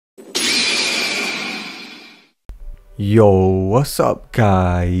Yo, what's up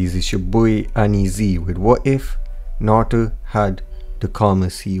guys? It's your boy Anizi with What If Naruto Had the Karma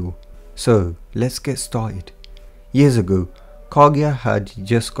Seal. So, let's get started. Years ago, Kaguya had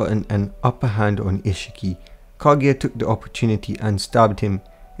just gotten an upper hand on Isshiki. Kaguya took the opportunity and stabbed him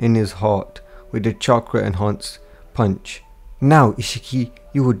in his heart with a chakra enhanced punch. Now Issihiki,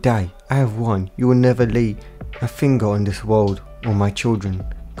 you will die. I have won. You will never lay a finger on this world or my children,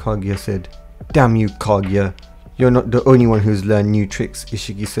 Kaguya said. Damn you, Kaguya. You're not the only one who's learned new tricks,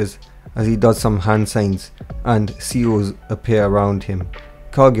 Issihiki says as he does some hand signs and seals appear around him.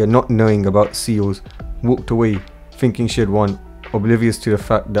 Kaguya, not knowing about seals, walked away thinking she had won, oblivious to the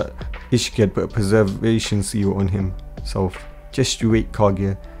fact that Issihiki had put a preservation seal on himself. Just you wait,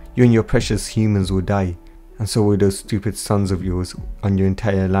 Kaguya. You and your precious humans will die, and so will those stupid sons of yours on your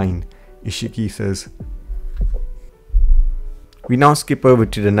entire line, Issihiki says. We now skip over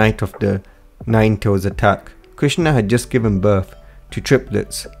to the night of the Nine Tails attack. Krishna had just given birth to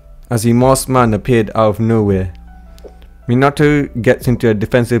triplets as a masked man appeared out of nowhere. Minato gets into a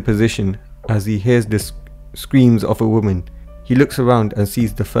defensive position as he hears the screams of a woman. He looks around and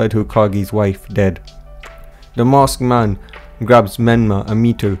sees the third Hokage's wife dead. The masked man grabs Menma and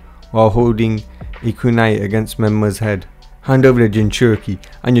Mito while holding a kunai against Menma's head. Hand over the Jinchuriki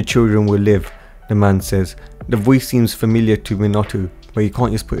and your children will live, the man says. The voice seems familiar to Minato, but he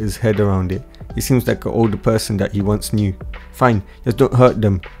can't just put his head around it. He seems like an older person that he once knew. Fine, just don't hurt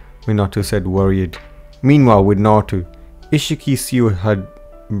them, Minato said, worried. Meanwhile, with Naruto, Isshiki's seal had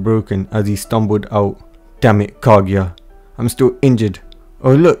broken as he stumbled out. Damn it, Kaguya. I'm still injured.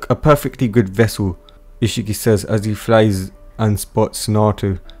 Oh look, a perfectly good vessel, Issihiki says as he flies and spots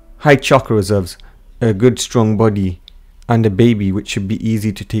Naruto. High chakra reserves, a good strong body, and a baby which should be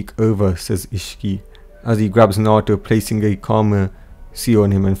easy to take over, says Issihiki as he grabs Naruto, placing a karma seal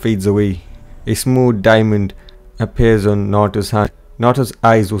on him and fades away. A small diamond appears on Naruto's hand. Naruto's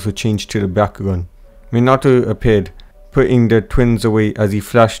eyes also change to the background. Minato appeared, putting the twins away as he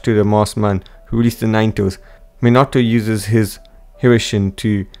flashed to the masked man who released the Nine Tails. Minato uses his Hirishin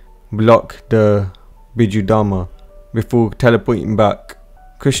to block the Bijudama before teleporting back.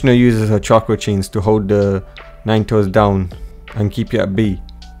 Krishna uses her chakra chains to hold the Nine Tails down and keep it at bay.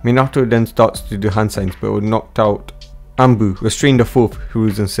 Minato then starts to do hand signs but was knocked out. Ambu, restrain the fourth,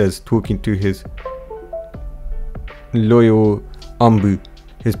 Hiruzen says, talking to his loyal Ambu,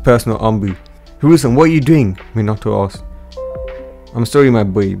 his personal Ambu. Hiruzen, what are you doing? Minato asked. I'm sorry my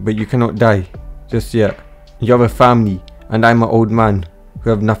boy, but you cannot die just yet. You have a family, and I'm an old man who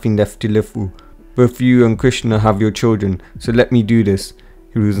have nothing left to live for. Both you and Krishna have your children, so let me do this,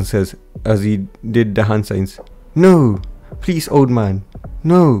 Hiruzen says as he did the hand signs. No, please old man.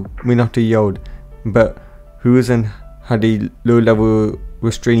 No, Minato yelled, but Hiruzen had a low-level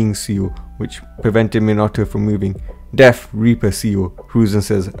restraining seal which prevented Minato from moving. Death Reaper seal, Hiruzen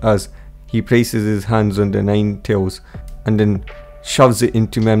says as he places his hands on the Nine Tails and then shoves it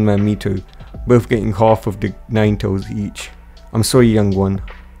into Menma and Mito, both getting half of the Nine Tails each. I'm sorry young one,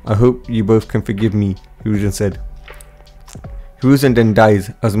 I hope you both can forgive me, Hiruzen said. Hiruzen then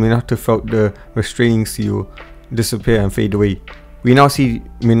dies as Minato felt the restraining seal disappear and fade away. We now see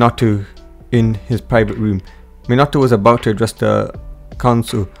Minato in his private room. Minato was about to address the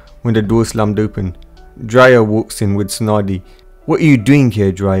council when the door slammed open. Jiraiya walks in with Tsunade. What are you doing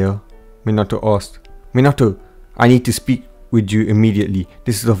here, Jiraiya? Minato asked. Minato, I need to speak with you immediately.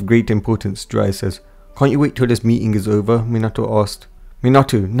 This is of great importance, Jiraiya says. Can't you wait till this meeting is over? Minato asked.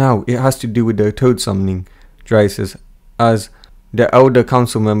 Minato, now, it has to do with the toad summoning, Jiraiya says, as the elder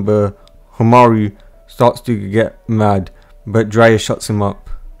council member Homaru starts to get mad, but Jiraiya shuts him up.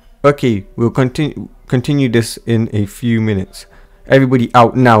 Okay, we'll continue this in a few minutes. Everybody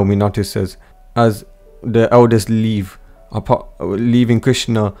out now, Minato says, as the elders leave, leaving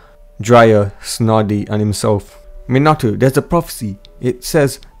Krishna, Jiraiya, Tsunade and himself. Minato, there's a prophecy. It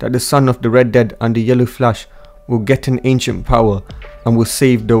says that the son of the Red Dead and the Yellow Flash will get an ancient power and will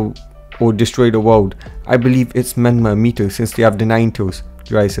save or destroy the world. I believe it's Menma and Mito since they have the Nine Tails,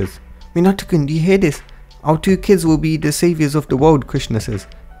 Jiraiya says. Minato-kun, do you hear this? Our two kids will be the saviors of the world, Krishna says.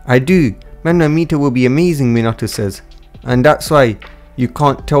 I do. Menma and Mito will be amazing, Minato says. And that's why you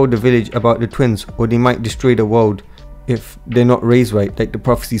can't tell the village about the twins or they might destroy the world if they're not raised right like the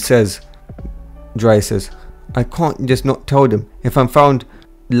prophecy says, Jiraiya says. I can't just not tell them. If I'm found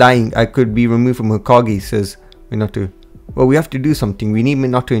lying, I could be removed from Hokage, says Minato. Well, we have to do something. We need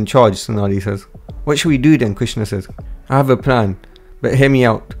Minato in charge, Tsunade says. What should we do then, Krishna says. I have a plan, but hear me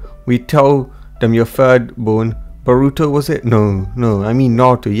out. We tell them your third born, Boruto was it? No, I mean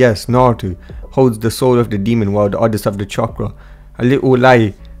Naruto, yes, Naruto, holds the soul of the demon while the others have the chakra. A little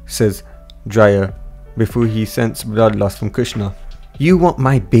lie, says Jiraiya, before he sensed bloodlust from Krishna. You want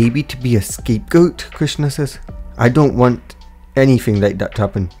my baby to be a scapegoat? Krishna says. I don't want anything like that to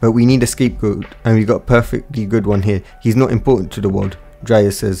happen, but we need a scapegoat, and we got a perfectly good one here. He's not important to the world,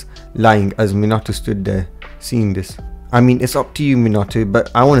 Dryas says, lying as Minato stood there, seeing this. I mean, it's up to you, Minato,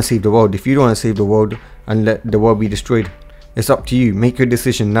 but I want to save the world. If you don't want to save the world and let the world be destroyed, it's up to you. Make your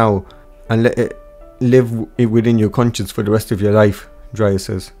decision now and let it live within your conscience for the rest of your life, Dryas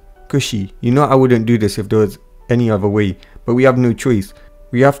says. Kushi, you know I wouldn't do this if there was any other way, but we have no choice.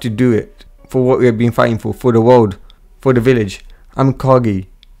 We have to do it for what we have been fighting for the world, for the village. I'm Kage,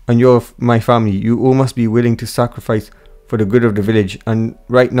 and you're my family. You all must be willing to sacrifice for the good of the village, and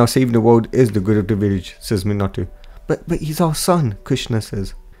right now saving the world is the good of the village, says Minato. But he's our son, Krishna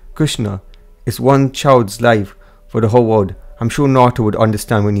says. Krishna, it's one child's life for the whole world. I'm sure Naruto would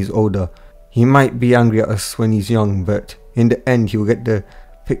understand when he's older. He might be angry at us when he's young, but in the end he will get the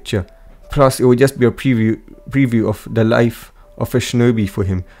picture. Plus it will just be a preview of the life of a shinobi for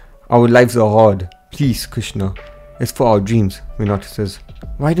him. Our lives are hard. Please, Krishna. It's for our dreams, Minato says.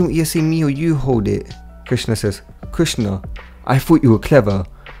 Why don't you say me or you hold it? Krishna says. Krishna, I thought you were clever.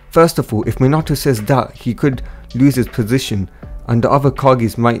 First of all, if Minato says that, he could lose his position, and the other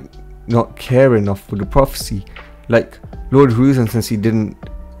Kages might not care enough for the prophecy. Like Lord Hiruzen, since he didn't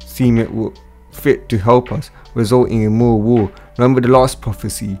seem it fit to help us, resulting in more war. Remember the last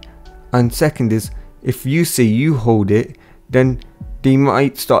prophecy. And second is, if you say you hold it, then they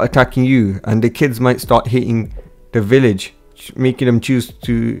might start attacking you, and the kids might start hating the village, making them choose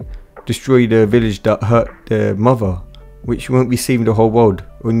to destroy the village that hurt their mother, which won't be saving the whole world,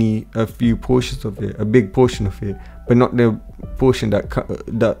 only a few portions of it, a big portion of it, but not the portion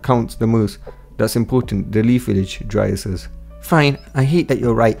that counts the most, that's important, the Leaf Village, Dryas says. Fine, I hate that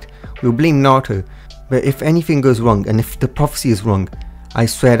you're right, we'll blame Naruto, but if anything goes wrong, and if the prophecy is wrong, I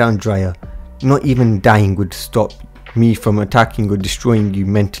swear down Dryer, not even dying would stop me from attacking or destroying you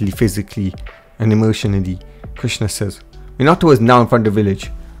mentally, physically, and emotionally, Krishna says. Minato is now in front of the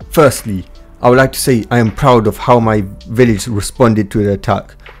village. Firstly, I would like to say I am proud of how my village responded to the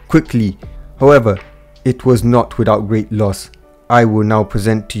attack, quickly. However, it was not without great loss. I will now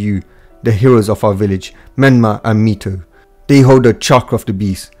present to you the heroes of our village, Menma and Mito. They hold the chakra of the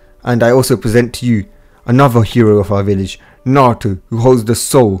beast, and I also present to you another hero of our village, Naruto, who holds the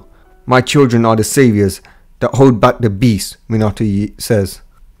soul. My children are the saviors that hold back the beast, Minato says.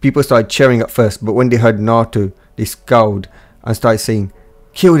 People started cheering at first, but when they heard Naruto, they scowled and started saying,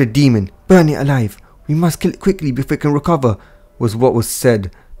 kill the demon, burn it alive, we must kill it quickly before it can recover, was what was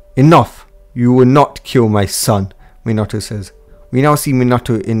said. Enough, you will not kill my son, Minato says. We now see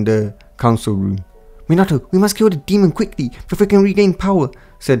Minato in the council room. Minato, we must kill the demon quickly before it can regain power,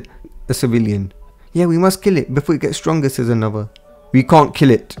 said a civilian. Yeah, we must kill it before it gets stronger, says another. We can't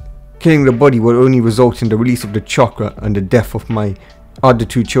kill it. Killing the body will only result in the release of the chakra and the death of my other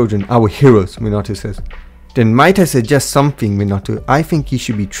two children, our heroes, Minato says. Then might I suggest something, Minato? I think he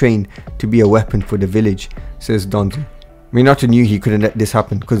should be trained to be a weapon for the village, says Danzo. Minato knew he couldn't let this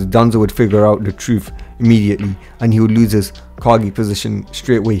happen because Danzo would figure out the truth immediately and he would lose his Kage position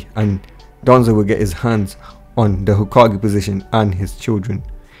straight away, and Danzo would get his hands on the Hokage position and his children.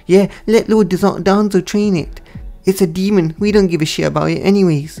 Yeah, let Lord Danzo train it. It's a demon, we don't give a shit about it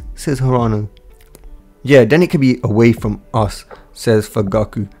anyways, says Hirano. Yeah, then it can be away from us, says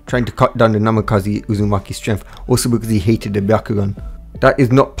Fugaku, trying to cut down the Namikaze Uzumaki's strength, also because he hated the Byakugan. That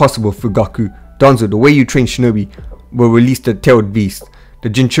is not possible, Fugaku. Danzo, the way you train shinobi will release the tailed beast. The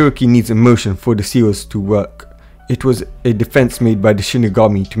Jinchuriki needs emotion for the seals to work. It was a defense made by the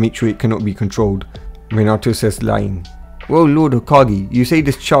Shinigami to make sure it cannot be controlled, Minato says, lying. Well, Lord Hokage, you say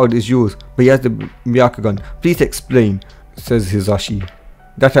this child is yours, but he has the Byakugan. Please explain, says Hisashi.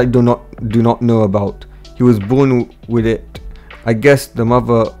 That I do not know about. He was born with it. I guess the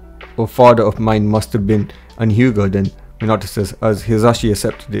mother or father of mine must have been an Hyuga then, Minato says, as Hisashi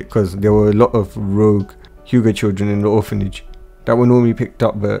accepted it because there were a lot of rogue Hyuga children in the orphanage that were normally picked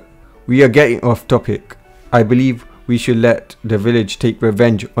up, but we are getting off topic. I believe we should let the village take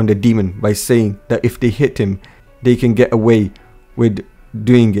revenge on the demon by saying that if they hit him, they can get away with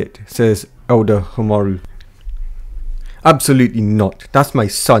doing it, says Elder Homaru. Absolutely not. That's my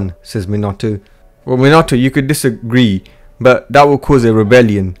son, says Minato. Well, Minato, you could disagree, but that will cause a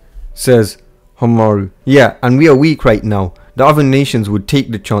rebellion, says Homaru. Yeah, and we are weak right now. The other nations would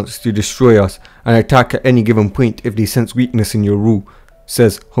take the chance to destroy us and attack at any given point if they sense weakness in your rule,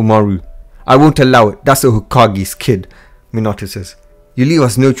 says Homaru. I won't allow it. That's a Hokage's kid, Minato says. You leave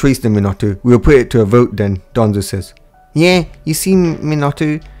us no choice then, Minato. We'll put it to a vote then, Danzo says. Yeah, you see,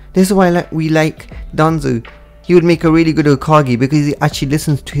 Minato, this is why we like Danzo. He would make a really good Hokage because he actually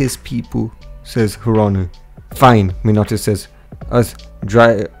listens to his people. says Hirono. Fine, Minato says, as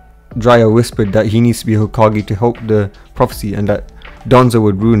Dryer whispered that he needs to be Hokage to help the prophecy and that Danzo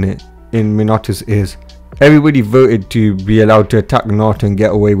would ruin it in Minato's ears. Everybody voted to be allowed to attack Naruto and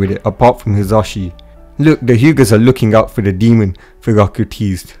get away with it, apart from Hisashi. Look, the Hyugas are looking out for the demon, Fugaku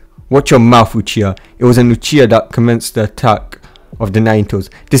teased. Watch your mouth, Uchiha. It was an Uchiha that commenced the attack of the Nine-Tails.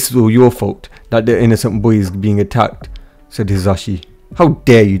 This is all your fault, that the innocent boy is being attacked, said Hisashi. How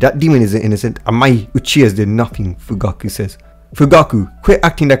dare you, that demon isn't innocent and my Uchihas did nothing, Fugaku says. Fugaku, quit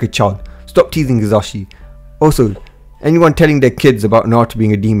acting like a child. Stop teasing Hisashi. Also, anyone telling their kids about Naruto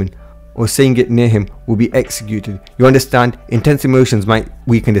being a demon or saying it near him will be executed. You understand? Intense emotions might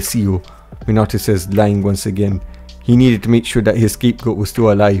weaken the seal, Minato says, lying once again. He needed to make sure that his scapegoat was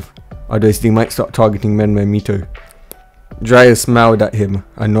still alive, otherwise they might start targeting Menma and Mito. Dryer smiled at him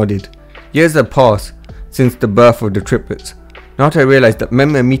and nodded. Years had passed since the birth of the triplets. Naruto realized that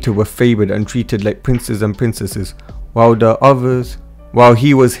Menma and Mito were favored and treated like princes and princesses, while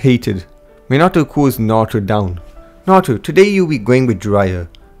he was hated. Minato calls Naruto down. Naruto, today you'll be going with Jiraiya,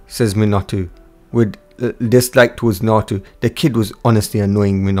 says Minato, with dislike towards Naruto. The kid was honestly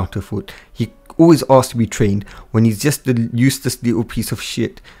annoying, Minato thought. He always asked to be trained when he's just a useless little piece of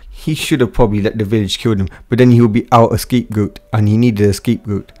shit. He should have probably let the village kill him, but then he would be out a scapegoat, and he needed a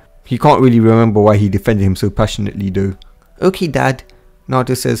scapegoat. He can't really remember why he defended him so passionately though. Okay, Dad,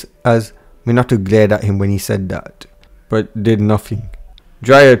 Naruto says as Minato glared at him when he said that, but did nothing.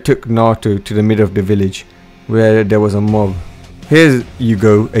 Jiraiya took Naruto to the middle of the village, where there was a mob. Here you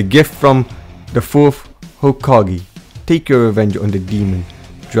go, a gift from the 4th Hokage. Take your revenge on the demon,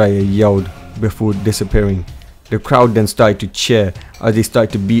 Jiraiya yelled before disappearing. The crowd then started to cheer as they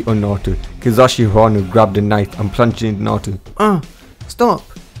started to beat on Naruto. Kizashi Hirono grabbed a knife and plunged into Naruto. Stop!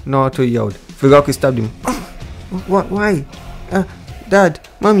 Naruto yelled. Fugaku stabbed him. What? Why? Dad,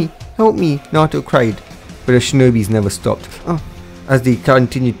 Mommy, help me! Naruto cried. But the shinobis never stopped. As they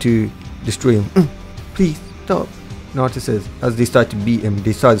continued to destroy him. Please, stop, Naruto says. As they started to beat him,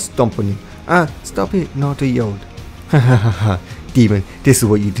 they started to stomp on him. Stop it, Naruto yelled. Ha ha ha ha, demon, this is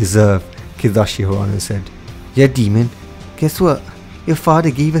what you deserve, Kizashi Hirono said. Yeah, demon, guess what? Your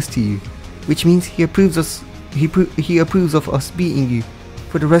father gave us to you, which means he approves of us beating you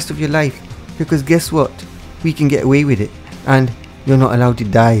for the rest of your life, because guess what? We can get away with it, and you're not allowed to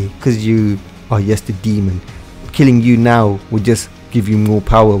die, because you are just a demon. Killing you now would just give you more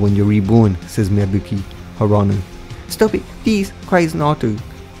power when you're reborn, says Miyabuki Hirono. Stop it, please, cries Naruto,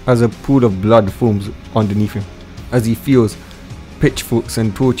 as a pool of blood forms underneath him, as he feels pitchforks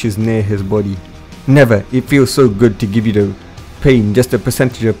and torches near his body. Never, it feels so good to give you the pain, just a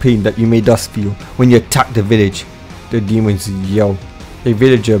percentage of pain that you made us feel when you attacked the village, the demons yell. A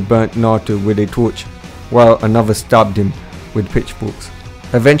villager burnt Naruto with a torch, while another stabbed him with pitchforks.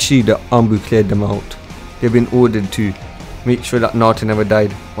 Eventually the Anbu cleared them out. They've been ordered to make sure that Naruto never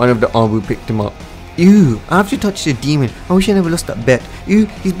died. One of the Anbu picked him up. Ew, I have to touch the demon. I wish I never lost that bet. Ew,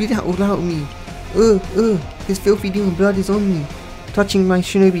 he's bleeding out all out of me. His filthy demon blood is on me. Touching my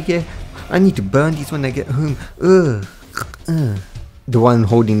shinobi gear. I need to burn these when I get home. The one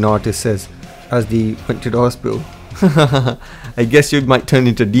holding Naruto says as they went to the hospital. I guess you might turn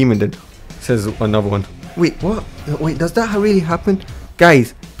into a demon then, says another one. Wait, what? Wait, does that really happen?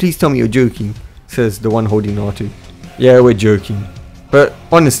 Guys, please tell me you're joking, says the one holding Naruto. Yeah, we're joking. But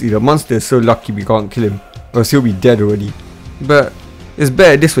honestly, the monster is so lucky we can't kill him, or else he'll be dead already. But it's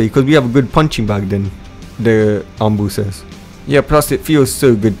better this way because we have a good punching bag then, the Anbu says. Yeah, plus it feels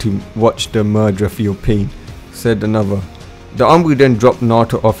so good to watch the murderer feel pain, said another. The Anbu then dropped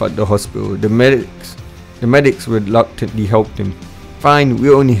Naruto off at the hospital. The medics reluctantly helped him. Fine,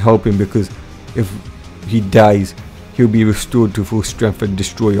 we'll only help him because if he dies, he'll be restored to full strength and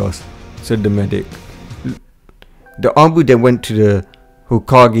destroy us, said the medic. The Anbu then went to the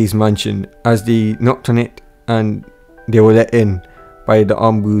Hokage's mansion. As they knocked on it, and they were let in by the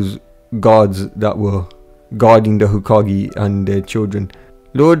Anbu's guards that were guarding the Hokage and their children.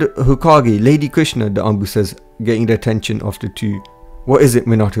 Lord Hokage, Lady Krishna, the Anbu says, getting the attention of the two. What is it,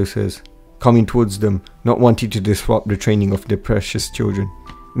 Minato says, coming towards them, not wanting to disrupt the training of their precious children.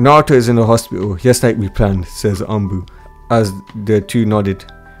 Naruto is in the hospital, just like we planned, says Anbu, as the two nodded.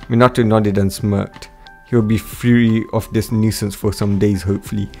 Minato nodded and smirked. He'll be free of this nuisance for some days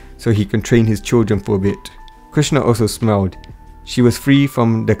hopefully, so he can train his children for a bit. Krishna also smiled. She was free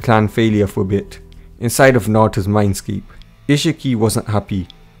from the clan failure for a bit. Inside of Naruto's mindscape, Issihiki wasn't happy.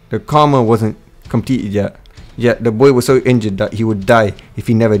 The karma wasn't completed yet the boy was so injured that he would die if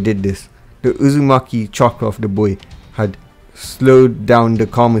he never did this. The Uzumaki chakra of the boy had slowed down the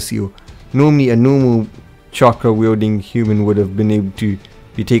karma seal. Normally a normal chakra wielding human would have been able to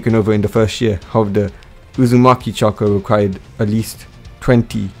be taken over in the first year. However, the Uzumaki chakra required at least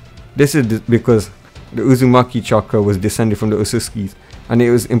 20. This is because the Uzumaki chakra was descended from the Otsutsuki, and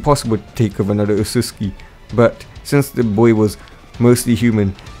it was impossible to take over another Otsutsuki. But since the boy was mostly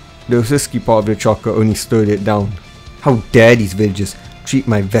human, the Otsutsuki part of the chakra only slowed it down. How dare these villagers treat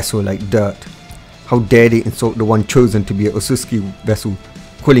my vessel like dirt? How dare they insult the one chosen to be an Otsutsuki vessel,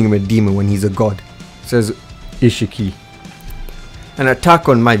 calling him a demon when he's a god, says Issihiki. An attack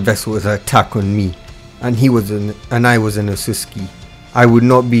on my vessel is an attack on me, and I was an Otsutsuki. I would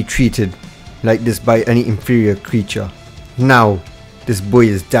not be treated like this by any inferior creature. Now, this boy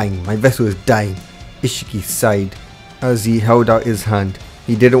is dying, my vessel is dying. Issihiki sighed as he held out his hand.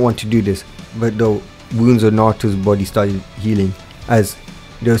 He didn't want to do this, but the wounds on Naruto's body started healing as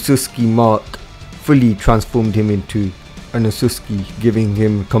the Otsutsuki mark fully transformed him into an Otsutsuki, giving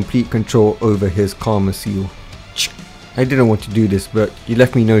him complete control over his karma seal. I didn't want to do this, but you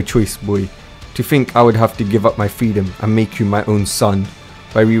left me no choice, boy. To think I would have to give up my freedom and make you my own son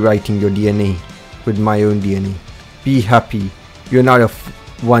by rewriting your DNA with my own DNA. Be happy, you're now the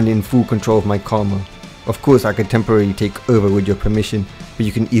one in full control of my karma. Of course I could temporarily take over with your permission, but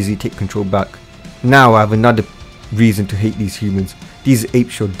you can easily take control back. Now I have another reason to hate these humans. These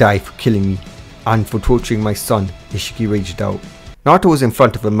apes shall die for killing me and for torturing my son, Issihiki raged out. Naruto was in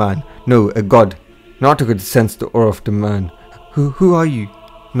front of a man, no, a god. Naruto could sense the aura of the man. Who are you?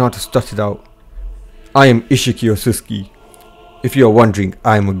 Naruto stuttered out. I am Issihiki Otsutsuki. If you are wondering,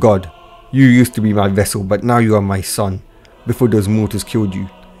 I am a god. You used to be my vessel, but now you are my son, before those mortals killed you,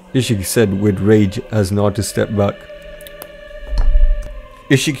 Issihiki said with rage as Naruto stepped back.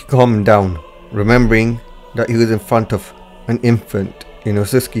 Issihiki calmed down, remembering that he was in front of an infant in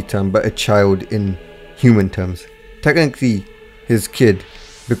Otsutsuki terms, but a child in human terms. Technically his kid,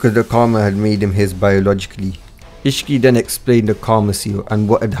 because the karma had made him his biologically. Issihiki then explained the karma seal and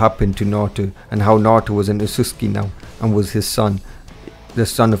what had happened to Naruto, and how Naruto was an Otsutsuki now and was his son, the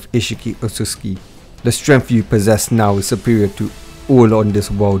son of Issihiki Otsutsuki. The strength you possess now is superior to all on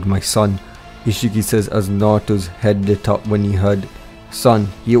this world, my son, Issihiki says as Naruto's head lit up when he heard, son,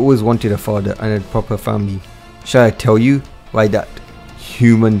 he always wanted a father and a proper family. Shall I tell you why that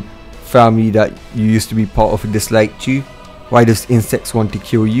human family that you used to be part of disliked you? Why those insects want to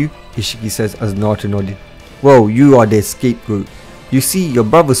kill you? Issihiki says as Naruto nodded. Well, you are their scapegoat. You see, your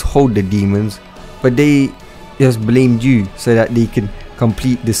brothers hold the demons, but they just blamed you so that they can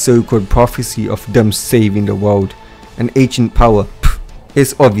complete the so-called prophecy of them saving the world. An ancient power. Pff,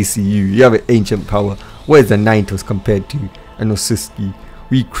 it's obviously you. You have an ancient power. What is the Ninetales compared to an Otsutsuki?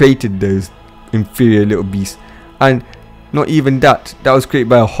 We created those inferior little beasts. And not even that. That was created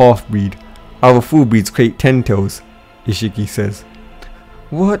by a half-breed. Our full breeds create 10 tails, Issihiki says.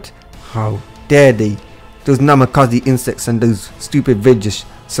 What? How dare they? Those Namikaze insects and those stupid villagers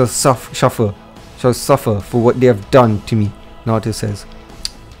shall suffer for what they have done to me, Naruto says.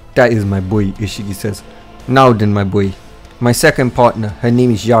 That is my boy, Issihiki says. Now then, my boy. My second partner, her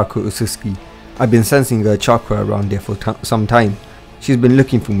name is Yariko Otsutsuki. I've been sensing her chakra around there for some time. She's been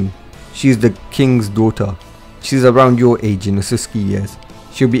looking for me. She's the king's daughter. She's around your age in Otsutsuki years.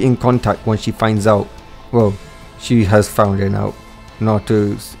 She'll be in contact once she finds out. Well, she has found it out,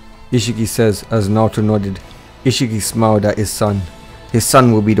 Issihiki says as Naruto nodded. Issihiki smiled at his son. His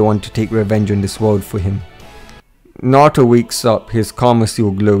son will be the one to take revenge on this world for him. Naruto wakes up, his karma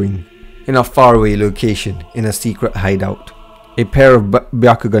seal glowing, in a faraway location in a secret hideout. A pair of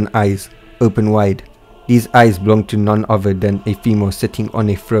Byakugan eyes open wide. These eyes belong to none other than a female sitting on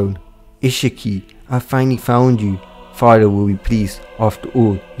a throne. Issihiki, I finally found you. Father will be pleased. After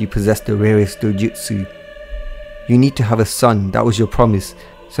all, you possess the rarest dojutsu. You need to have a son, that was your promise,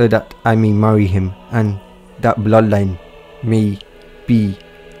 so that I may marry him, and that bloodline may be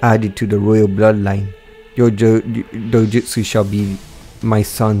added to the royal bloodline. Your dojutsu shall be my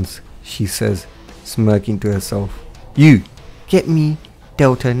son's, she says, smirking to herself. You, get me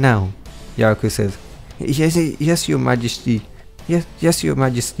Delta now, Yariko says. Yes, your majesty. Yes, your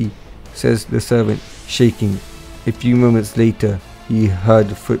majesty, says the servant, shaking. A few moments later, he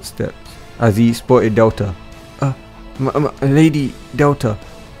heard footsteps as he spotted Delta. Lady Delta,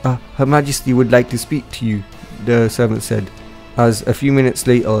 Her Majesty would like to speak to you, the servant said, as a few minutes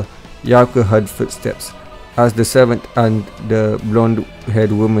later, Yariko heard footsteps as the servant and the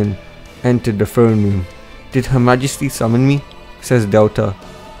blonde-haired woman entered the throne room. Did Her Majesty summon me? Says Delta.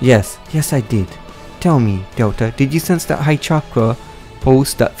 Yes, I did. Tell me, Delta, did you sense that high chakra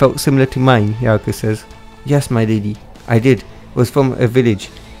pulse that felt similar to mine? Yariko says. Yes, my lady, I did. It was from a village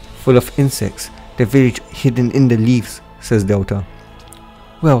full of insects. The village hidden in the leaves, says Delta.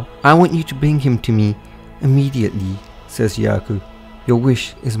 Well, I want you to bring him to me immediately, says Yariko. Your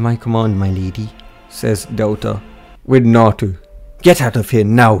wish is my command, my lady, says Delta. With Naruto. Get out of here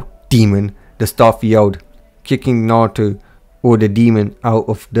now, demon, the staff yelled, kicking Naruto or the demon out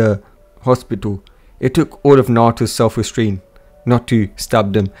of the hospital. It took all of Naruto's self-restraint not to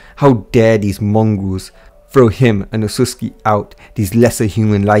stab them. How dare these mongrels throw him and Otsutsuki out, these lesser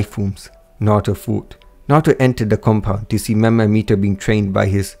human life forms, Naruto thought. Naruto entered the compound to see Menma and Mito being trained by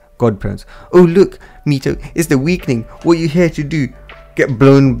his godparents. Oh look, Mito, it's the weakling. What are you here to do? Get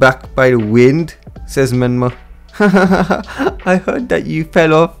blown back by the wind? Says Menma. I heard that you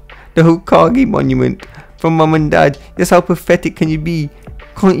fell off the Hokage monument from mom and dad. Just how pathetic can you be?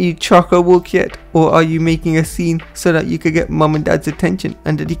 Can't you chakra walk yet? Or are you making a scene so that you could get mom and dad's attention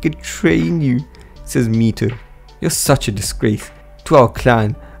and that he could train you? Says Mito. You're such a disgrace to our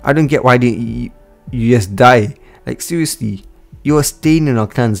clan. I don't get why you just die. Like seriously, you're a stain in our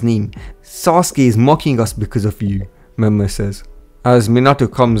clan's name. Sasuke is mocking us because of you, Menma says. As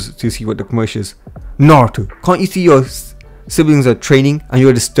Minato comes to see what the commotion is. Naruto, can't you see your siblings are training and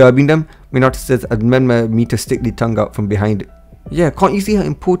you're disturbing them? Minato says as Menma and Mito stick their tongue out from behind it. Yeah, can't you see how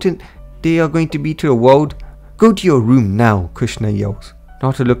important they are going to be to the world? Go to your room now, Kushina yells.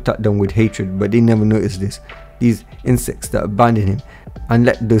 Naruto looked at them with hatred, but they never noticed this. These insects that abandoned him and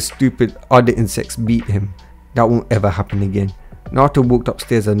let those stupid other insects beat him. That won't ever happen again. Naruto walked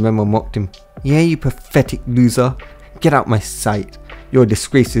upstairs and Menma mocked him. Yeah, you pathetic loser. Get out my sight. You're a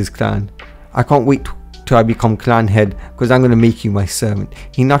disgrace to his clan. I can't wait till I become clan head because I'm going to make you my servant.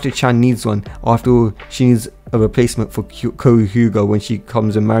 Hinata-chan needs one. After all, she needs a replacement for Kohyuga when she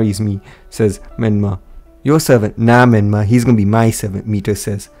comes and marries me, says Menma. Your servant? Nah, Menma, he's going to be my servant, Mito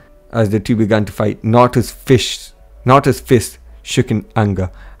says. As the two began to fight, Naruto's fist shook in anger.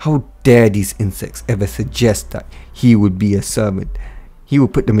 How dare these insects ever suggest that he would be a servant? He will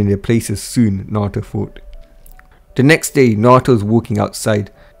put them in their places soon, Naruto thought. The next day, Naruto was walking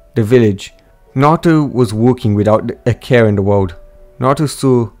outside the village. Naruto was walking without a care in the world. Naruto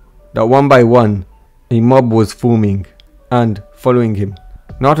saw that one by one, a mob was forming and following him.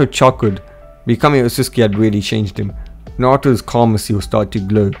 Naruto chuckled. Becoming Otsutsuki had really changed him. Naruto's karma seal started to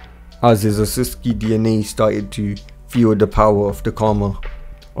glow as his Otsutsuki DNA started to feel the power of the karma,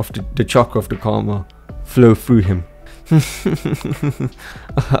 of the chakra of the karma flow through him.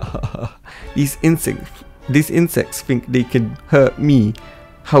 These insects think they can hurt me.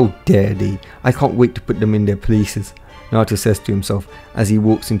 How dare they? I can't wait to put them in their places, Naruto says to himself as he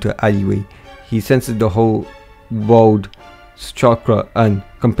walks into an alleyway. He senses the whole world's chakra, and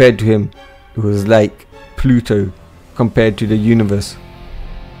compared to him, it was like Pluto compared to the universe.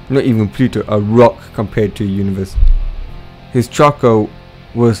 Not even Pluto, a rock compared to the universe. His chakra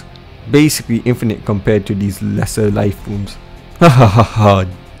was basically infinite compared to these lesser life forms. Ha ha ha ha,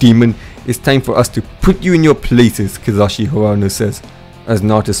 demon. It's time for us to put you in your places, Kizashi Horano says, as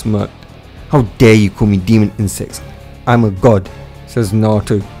Naruto smirked. How dare you call me demon insects? I'm a god, says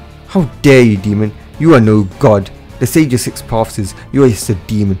Naruto. How dare you, demon? You are no god. The Sage of Six Paths says you are just a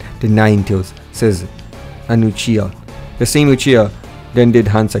demon, the Nine Tails, says an Uchiha. The same Uchiha then did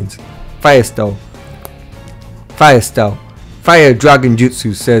hand signs. Fire style. Fire style. Fire dragon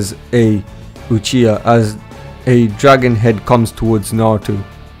jutsu, says a Uchiha as a dragon head comes towards Naruto,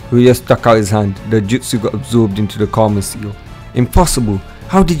 who just stuck out his hand. The jutsu got absorbed into the karma seal. Impossible!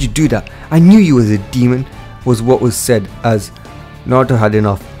 How did you do that? I knew you was a demon, was what was said as Naruto had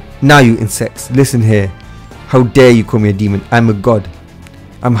enough. Now you insects, listen here. How dare you call me a demon? I'm a god.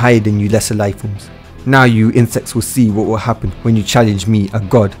 I'm higher than you lesser life forms. Now you insects will see what will happen when you challenge me, a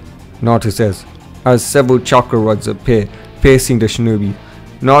god, Naruto says, as several chakra rods appear, piercing the shinobi.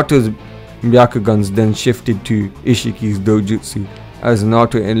 Naruto's Byakugans then shifted to Isshiki's dojutsu, as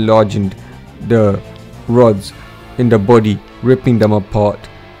Naruto enlarged the rods in the body, ripping them apart.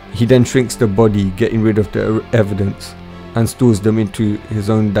 He then shrinks the body, getting rid of the evidence, and stores them into his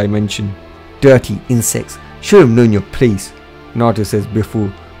own dimension. Dirty insects, should have known your place, Naruto says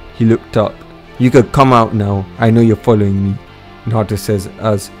before he looked up. You could come out now, I know you're following me, Naruto says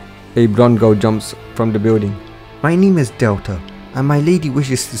as a blonde girl jumps from the building. My name is Delta, and my lady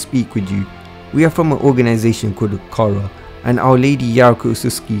wishes to speak with you. We are from an organization called Kara, and our lady Yariko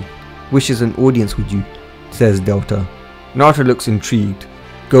Otsutsuki wishes an audience with you, says Delta. Naruto looks intrigued.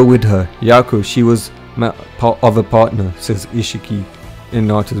 Go with her, Yariko, she was my other partner, says Ishiki in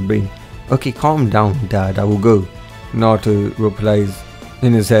Naruto's brain. Okay, calm down, Dad, I will go, Naruto replies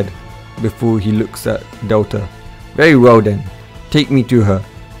in his head before he looks at Delta. Very well then, take me to her,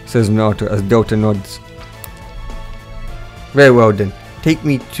 says Naruto as Delta nods. Very well then, take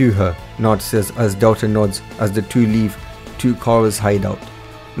me to her, Naruto says as Delta nods as the two leave to Kara's hideout.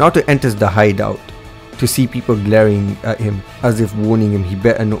 Naruto enters the hideout to see people glaring at him as if warning him he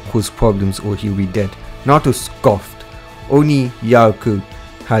better not cause problems or he'll be dead. Naruto scoffed. Only Yariko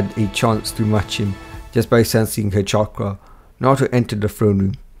had a chance to match him just by sensing her chakra. Naruto entered the throne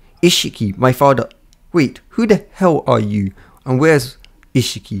room. Isshiki, my father. Wait, who the hell are you? And where's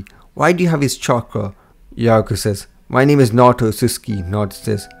Issihiki? Why do you have his chakra? Yariko says, my name is Naruto Otsutsuki. Naruto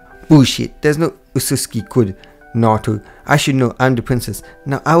says, bullshit, there's no Otsutsuki could. Naruto, I should know, I'm the princess.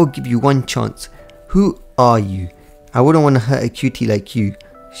 Now I will give you one chance. Who are you? I wouldn't want to hurt a cutie like you,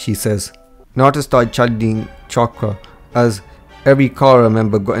 she says. Naruto started channeling chakra as every Kara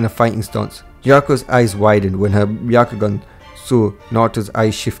member got in a fighting stance. Yariko's eyes widened when her Byakugan saw Naruto's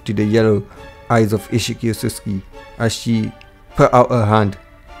eyes shift to the yellow eyes of Issihiki Otsutsuki as she put out her hand,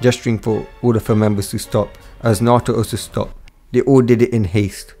 gesturing for all of her members to stop, as Naruto also stopped. They all did it in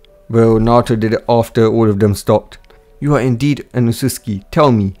haste. Well, Naruto did it after all of them stopped. You are indeed an Otsutsuki.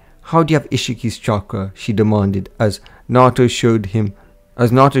 Tell me, how do you have Ishiki's chakra? She demanded as Naruto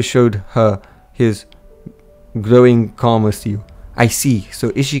showed her his glowing karma seal. I see,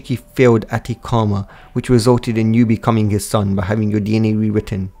 so Issihiki failed at a karma, which resulted in you becoming his son by having your DNA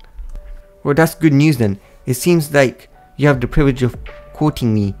rewritten. Well, that's good news then. It seems like you have the privilege of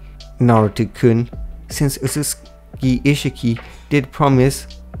courting me, Naruto-kun, since Otsutsuki Issihiki did promise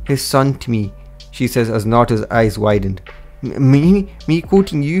his son to me, she says as Naruto's eyes widened. Me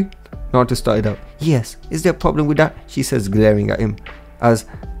courting you? Naruto started out. Yes, is there a problem with that? She says, glaring at him, as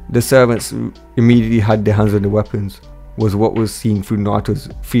the servants immediately had their hands on the weapons, was what was seen through Naruto's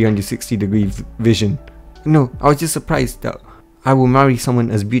 360-degree vision. No, I was just surprised that I will marry someone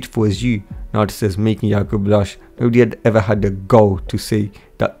as beautiful as you, Naruto says, making Yariko blush. Nobody had ever had the gall to say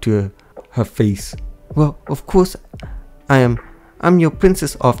that to her face. Well, of course I am. I'm your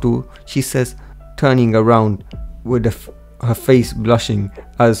princess after all, she says, turning around with her face blushing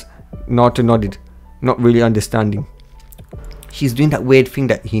as Naruto nodded, not really understanding. She's doing that weird thing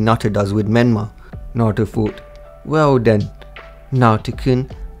that Hinata does with Menma, Naruto thought. Well then, Naruto-kun,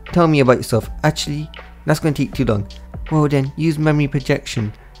 tell me about yourself. Actually, that's going to take too long. Well then, use memory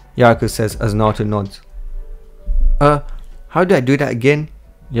projection, Yariko says as Naruto nods. How do I do that again?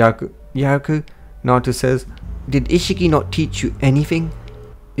 Yariko, Naruto says. Did Issihiki not teach you anything?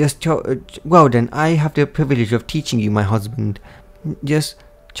 Yes, well then, I have the privilege of teaching you, my husband. Just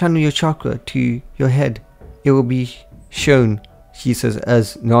channel your chakra to your head. It will be shown, she says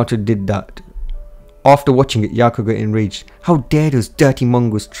as Naruto did that. After watching it, Yariko got enraged. How dare those dirty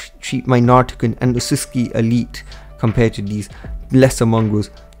mongrels treat my Naruto-kun and Otsutsuki elite compared to these lesser mongrels,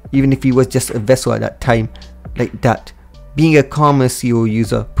 even if he was just a vessel at that time, like that. Being a karma seal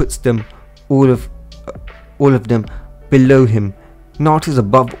user puts them all of them below him. Naruto's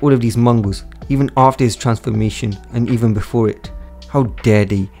above all of these mongrels, even after his transformation and even before it. How dare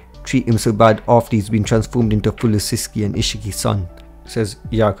they treat him so bad after he's been transformed into full Otsutsuki and Ishiki's son, says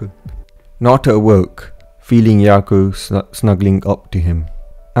Yariko. Naruto awoke, feeling Yariko snuggling up to him.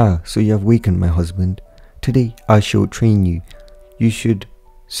 Ah, so you have wakened, my husband. Today I shall train you. You should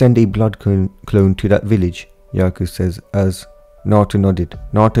send a blood clone to that village, Yariko says as Naruto nodded.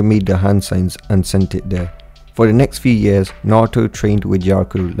 Naruto made the hand signs and sent it there. For the next few years, Naruto trained with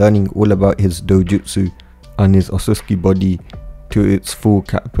Yariko, learning all about his dojutsu and his Otsutsuki body to its full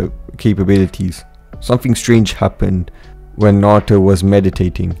capabilities. Something strange happened when Naruto was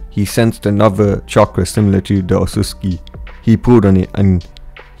meditating. He sensed another chakra similar to the Otsutsuki. He pulled on it and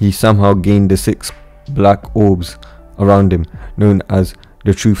he somehow gained the 6 black orbs around him, known as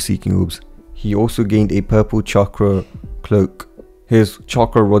the truth-seeking orbs. He also gained a purple chakra cloak. His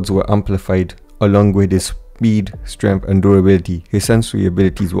chakra rods were amplified along with his speed, strength and durability. His sensory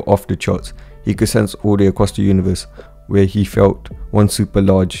abilities were off the charts. He could sense all the way across the universe, where he felt one super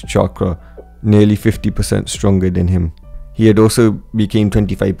large chakra nearly 50% stronger than him. He had also became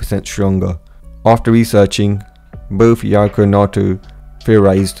 25% stronger. After researching, both Yariko and Naruto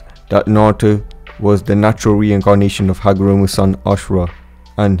theorized that Naruto was the natural reincarnation of Hagoromo's son Ashura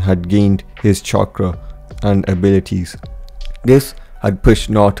and had gained his chakra and abilities. This had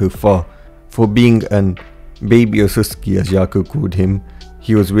pushed Naruto far. For being an baby Otsutsuki, as Yariko called him,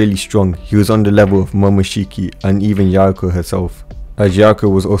 he was really strong. He was on the level of Momoshiki and even Yariko herself. As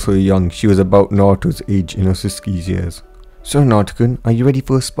Yariko was also young, she was about Naruto's age in Otsutsuki's years. So Naruto-kun, are you ready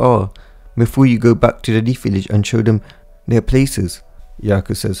for a spar? Before you go back to the leaf village and show them their places?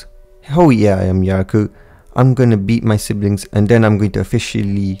 Yariko says. Hell yeah, I am, Yariko. I'm gonna beat my siblings and then I'm going to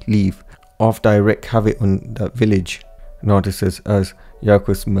officially leave after I wreak havoc on that village, Naruto says as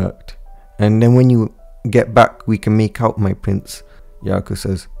Yariko smirked. And then when you get back, we can make out, my prince, Yariko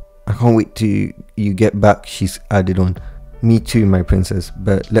says. I can't wait till you get back, she's added on. Me too, my princess,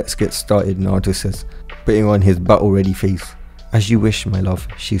 but let's get started, Naruto says, putting on his battle-ready face. As you wish, my love,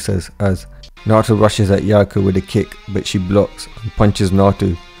 she says as Naruto rushes at Yariko with a kick, but she blocks and punches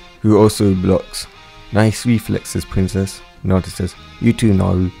Naruto, who also blocks. Nice reflexes, princess, Naruto says. You too,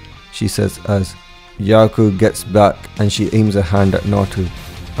 Naru, she says as Yariko gets back and she aims a hand at Naruto,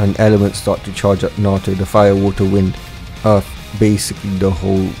 and elements start to charge at Naruto. The fire, water, wind, earth, basically the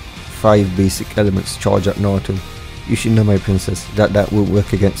whole 5 basic elements charge at Naruto. You should know, my princess, that will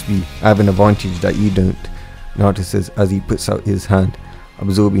work against me. I have an advantage that you don't, Naruto says as he puts out his hand,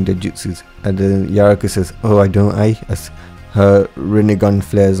 absorbing the jutsus, and then Yariko says, oh, I don't, as her Rinnegan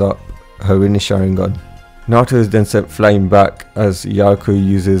flares up, her Rinne-Sharingan. Naruto is then sent flying back as Yariko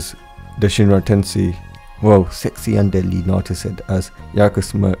uses the Shinra Tensei. Whoa, sexy and deadly, Naruto said as Yariko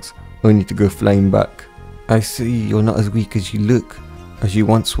smirks, only to go flying back. I see you're not as weak as you look, as you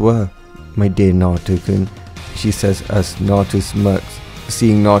once were, my dear Naruto-kun, she says as Naruto smirks,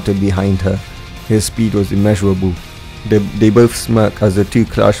 seeing Naruto behind her. His speed was immeasurable. They both smirk as the two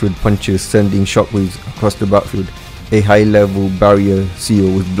clash with punches, sending shockwaves across the battlefield. A high-level barrier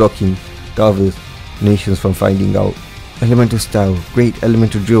seal was blocking the other nations from finding out. Elemental style, great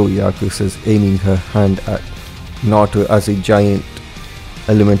elemental drill, Yariko says, aiming her hand at Naruto as a giant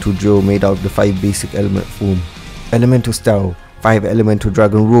elemental drill made out of the 5 basic element form. Elemental style, 5 elemental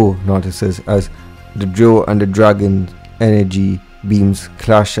dragon roar, Naruto says as the drill and the dragon energy beams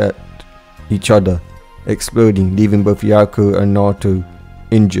clash at each other, exploding, leaving both Yariko and Naruto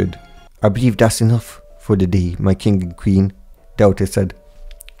injured. I believe that's enough for the day, my king and queen, Delta said.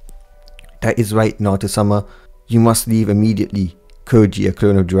 That is right, Naruto-sama. You must leave immediately, Koji, a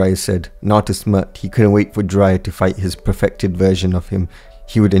clone of Jiraiya, said. Naruto smirked. He couldn't wait for Jiraiya to fight his perfected version of him.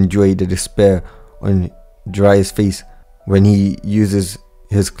 He would enjoy the despair on Jiraiya's face when he uses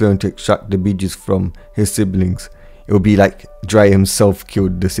his clone to extract the Bijus from his siblings. It would be like Jiraiya himself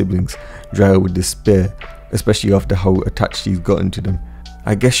killed the siblings. Jiraiya would despair, especially after how attached he's gotten to them.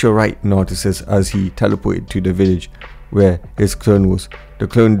 I guess you're right, Naruto says as he teleported to the village where his clone was. The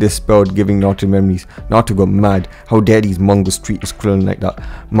clone dispelled, giving Naruto memories. Naruto got mad. How dare these Mongols treat his clone like that?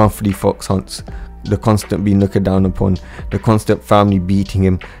 Monthly fox hunts, the constant being looked down upon, the constant family beating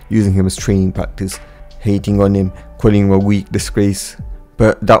him, using him as training practice, hating on him, calling him a weak disgrace.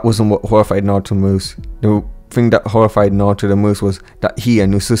 But that wasn't what horrified Naruto most. The thing that horrified Naruto the most was that he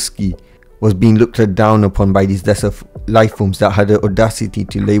and Otsutsuki was being looked down upon by these lesser life forms that had the audacity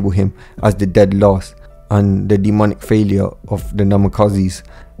to label him as the dead last and the demonic failure of the Namakazes.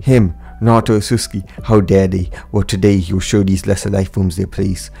 Him, Naruto Otsutsuki, how dare they? Well, today he'll show these lesser life forms their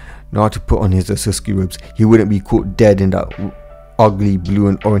place. Naruto put on his Otsutsuki robes. He wouldn't be caught dead in that ugly blue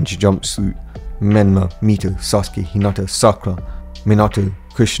and orange jumpsuit. Menma, Mito, Sasuke, Hinata, Sakura, Minato,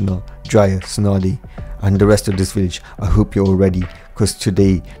 Krishna, Jiraiya, Tsunade, and the rest of this village. I hope you're all ready, cause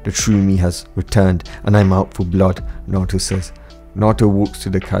today the true me has returned and I'm out for blood, Naruto says. Naruto walks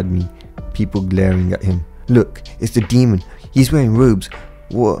to the academy, people glaring at him. Look, it's the demon. He's wearing robes.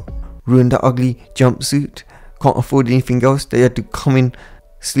 What? Ruined that ugly jumpsuit? Can't afford anything else? They had to come in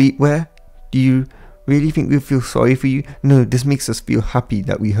sleepwear? Do you really think we feel sorry for you? No, this makes us feel happy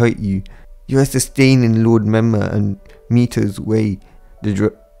that we hurt you. You're as the stain in Lord Menma and Mito's way,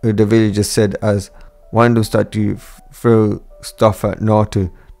 the villagers said as one of them started to throw stuff at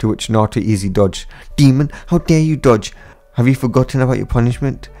Naruto, to which Naruto easily dodged. Demon, how dare you dodge? Have you forgotten about your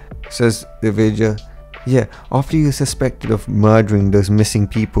punishment? Says the villager. Yeah, after you were suspected of murdering those missing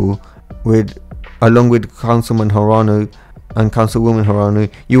people along with Councilman Harano and Councilwoman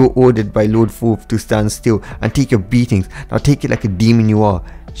Harano, you were ordered by Lord Fourth to stand still and take your beatings. Now take it like a demon you are,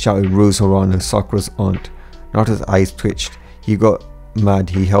 shouted Rose Harano, Sakura's aunt. Naruto's eyes twitched. He got mad.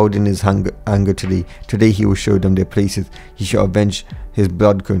 He held in his anger today. Today he will show them their places. He should avenge his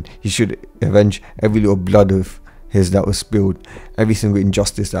blood cone. He should avenge every little blood of his that was spilled, every single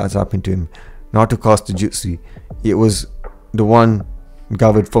injustice that has happened to him. Naruto cast the jutsu. It was the one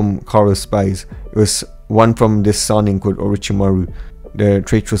gathered from Karo's spies. It was one from this Sanin called Orochimaru, the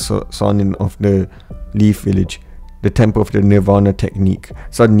traitorous Sanin of the Leaf Village, the temple of the Nirvana technique.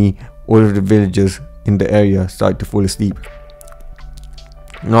 Suddenly, all of the villagers in the area started to fall asleep.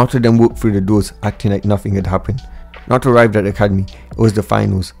 Naruto then walked through the doors, acting like nothing had happened. Naruto arrived at the academy. It was the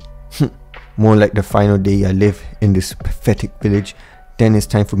finals. More like the final day I live in this pathetic village. Then it's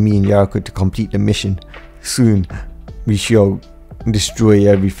time for me and Yariko to complete the mission. Soon, we shall destroy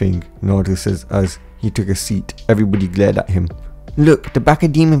everything, Naruto says as he took a seat. Everybody glared at him. Look, the back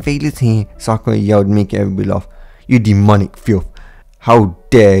of Demon Veiler's here, Sakura yelled, making everybody laugh. You demonic filth. How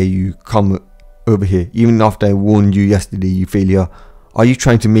dare you come over here, even after I warned you yesterday, you failure. Are you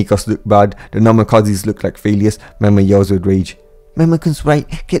trying to make us look bad? The Namakazis look like failures, Memma yells with rage. Memmakun's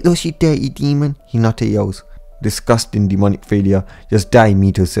right, get lost you dirty demon, Hinata yells. Disgusting demonic failure, just die,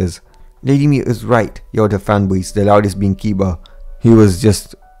 Mito says. Lady Mito's right, yelled her fanboys, the loudest being Kiba. He was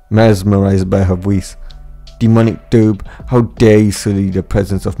just mesmerized by her voice. Demonic dope, how dare you sully the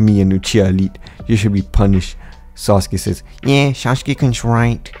presence of me and Uchiha Elite, you should be punished. Sasuke says, yeah, Sasuke-kun's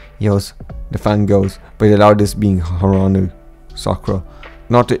right, yells the fangirls, but the loudest being Harano. Sakura.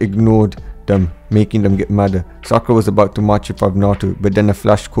 Naruto ignored them, making them get madder. Sakura was about to march in front of Naruto, but then a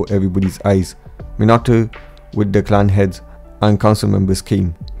flash caught everybody's eyes. Minato with the clan heads and council members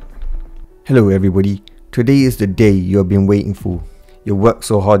came. Hello everybody, today is the day you have been waiting for. You worked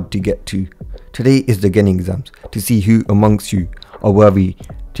so hard to get to. Today is the Genin exams, to see who amongst you are worthy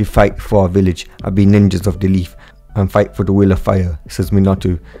to fight for our village and be ninjas of the leaf and fight for the will of fire, says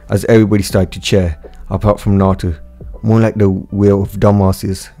Minato, as everybody started to cheer, apart from Naruto. More like the will of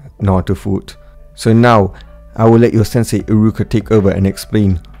dumbasses, Naruto thought. So now, I will let your sensei Iruka take over and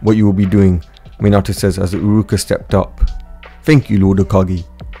explain what you will be doing, Minato says as Iruka stepped up. Thank you, Lord Okage.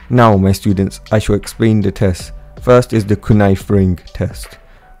 Now, my students, I shall explain the test. First is the kunai throwing test,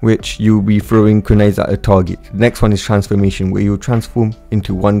 which you will be throwing kunais at a target. The next one is transformation, where you will transform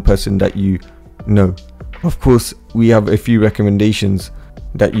into one person that you know. Of course, we have a few recommendations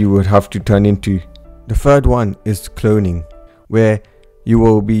that you would have to turn into. The third one is cloning, where you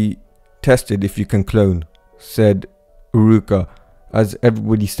will be tested if you can clone, said Iruka as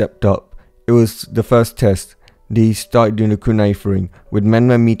everybody stepped up. It was the first test. They started doing the kunai throwing, with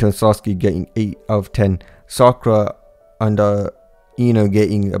Menma, Mito and Sasuke getting 8 out of 10, Sakura and Ino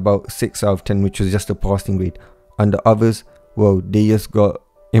getting about 6 out of 10, which was just a passing grade, and the others, well, they just got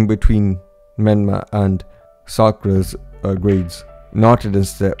in between Menma and Sakura's grades. Naruto then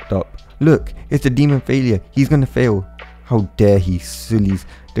stepped up. Look, it's the demon failure, he's gonna fail. How dare he sullies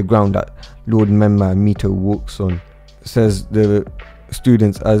the ground that Lord Menma Mito walks on, says the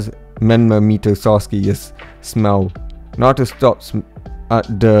students as Menma Mito Sasuke just smile. Naruto stops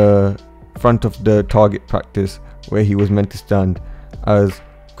at the front of the target practice where he was meant to stand as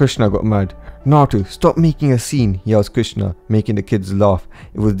Krishna got mad. Naruto, stop making a scene, yells Krishna, making the kids laugh.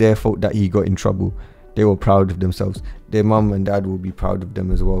 It was their fault that he got in trouble. They were proud of themselves. Their mum and dad will be proud of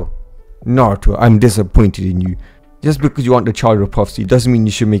them as well. Naruto, I'm disappointed in you. Just because you want the child of prophecy doesn't mean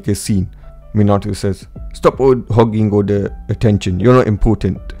you should make a scene, Minato says. Stop hogging all the attention, you're not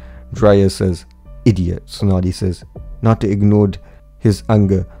important, Jiraiya says. Idiot, Tsunade says. Naruto ignored his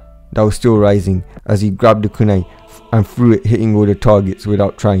anger that was still rising as he grabbed the kunai and threw it, hitting all the targets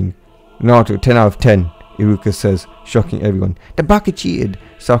without trying. Naruto, 10 out of 10, Iruka says, shocking everyone. The Baka cheated,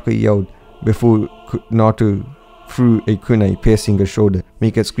 Sakura yelled before Naruto threw a kunai, piercing her shoulder,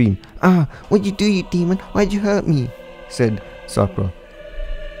 make her scream. Ah, what'd you do, you demon? Why'd you hurt me? Said Sakura.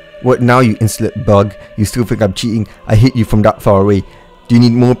 What now, you insolent bug? You still think I'm cheating? I hit you from that far away. Do you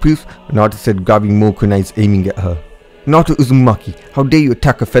need more proof? Naruto said, grabbing more kunais, aiming at her. Naruto Uzumaki, how dare you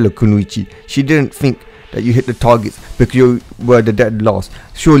attack a fellow kunoichi? She didn't think that you hit the targets because you were the dead last.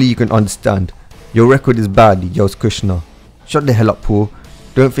 Surely you can understand. Your record is bad, yells Krishna. Shut the hell up, Paul.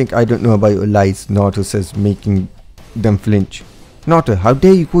 Don't think I don't know about your lies, Naruto says, making them flinch. Naruto, how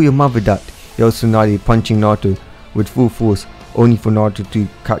dare you call your mother that? Yells Tsunade, punching Naruto with full force, only for Naruto to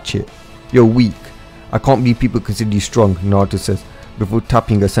catch it. You're weak. I can't believe people consider you strong, Naruto says, before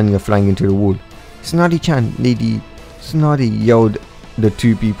tapping her, sending her flying into the wall. Tsunade-chan, Lady Tsunade, yelled the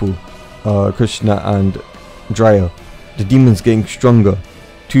two people, Krishna and Jiraiya. The demon's getting stronger.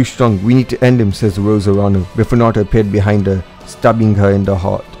 Too strong. We need to end him, says Rose Arano, before Naruto appeared behind her, stabbing her in the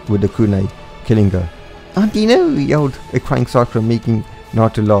heart with the kunai, killing her. Auntie no, yelled a crying Sakura, making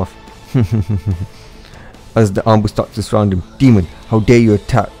Naruto laugh. As the ambush starts to surround him. Demon, how dare you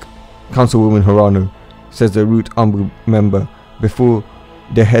attack Councilwoman Harano, says the root ambush member, before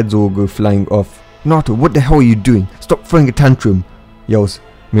their heads all go flying off. Naruto, what the hell are you doing? Stop throwing a tantrum, yells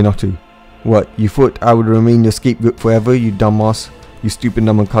Minato. What, you thought I would remain your scapegoat forever, you dumbass, you stupid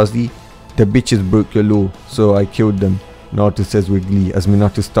Namikaze? The bitches broke your law, so I killed them, Naruto says with glee as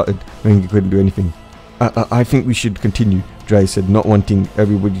Minato stuttered when he couldn't do anything. I think we should continue, Jiraiya said, not wanting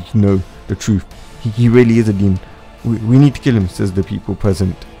everybody to know the truth. He really is a demon. We need to kill him, says the people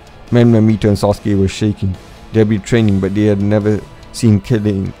present. Menma, Mito and Sasuke were shaking. They had been training, but they had never seen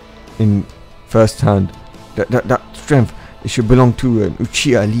killing in first hand. That strength, it should belong to an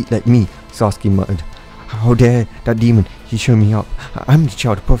Uchiha elite like me, Sasuke muttered. How dare that demon, he showed me up. I'm the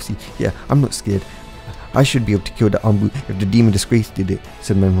child of prophecy, yeah, I'm not scared. I should be able to kill the Ambu if the demon disgrace did it,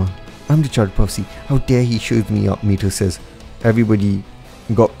 said Menma. I'm the child of prophecy, how dare he shows me up, Mito says. Everybody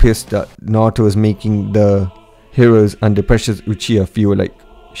got pissed that Naruto was making the heroes and the precious Uchiha feel like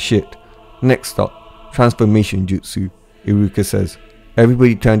shit. Next up, transformation jutsu, Iruka says.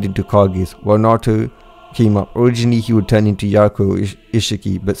 Everybody turned into Kaguyas, while Naruto came up. Originally he would turn into Yariko or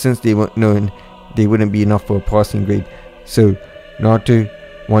Isshiki, but since they weren't known, they wouldn't be enough for a passing grade. So Naruto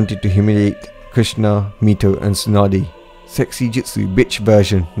wanted to humiliate Krishna, Mito and Tsunade. Sexy jutsu bitch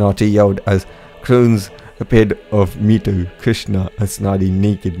version, Naruto yelled as clones appeared of Mito, Krishna and Tsunade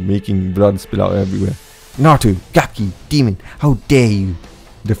naked, making blood spill out everywhere. Naruto, Gaki, demon, how dare you!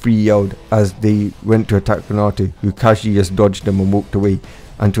 The three yelled as they went to attack Naruto, who casually just dodged them and walked away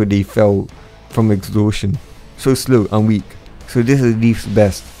until they fell from exhaustion. So slow and weak. So this is Leaf's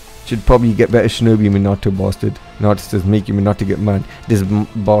best. Should probably get better shinobi, Minato bastard. Naruto says, making Minato get mad. This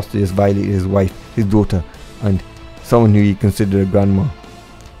bastard has violated his wife, his daughter, and someone who he considered a grandma.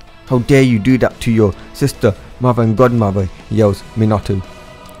 How dare you do that to your sister, mother and godmother, yells Minato.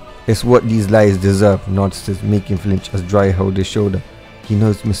 It's what these lies deserve, Naruto says, making flinch as Jiraiya held his shoulder. He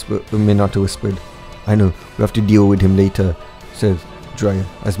knows, Minato whispered. I know, we have to deal with him later, says Jiraiya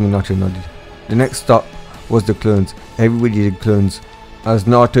as Minato nodded. The next stop was the clones. Everybody did clones, as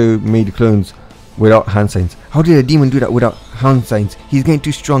Naruto made clones without hand signs. How did a demon do that without hand signs? He's getting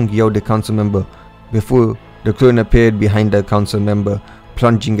too strong, yelled the council member, before the clone appeared behind the council member,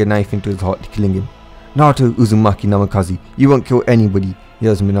 plunging a knife into his heart, killing him. Naruto Uzumaki Namikaze, you won't kill anybody,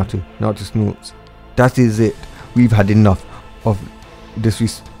 yells Minato. Naruto snorts. That is it. We've had enough of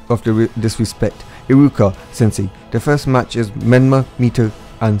the disrespect. Iruka Sensei, the first match is Menma, Mito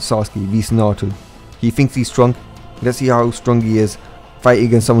and Sasuke vs Naruto. He thinks he's strong. Let's see how strong he is. Fight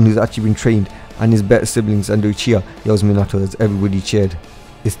against someone who's actually been trained and his better siblings and Uchiha, yells Minato as everybody cheered.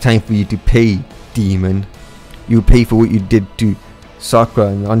 It's time for you to pay, demon. You'll pay for what you did to Sakura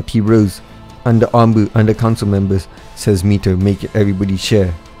and Auntie Rose and the Anbu and the council members, says Mito, making everybody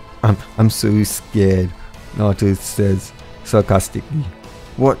cheer. I'm so scared, Naruto says sarcastically.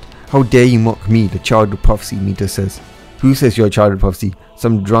 What? How dare you mock me, the child of prophecy, Mito says. Who says you're a child of prophecy?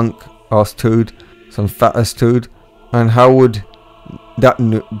 Some drunk ass toad? Some fat ass toad? And how would that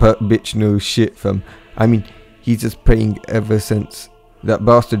bitch know shit from? I mean, he's just praying ever since that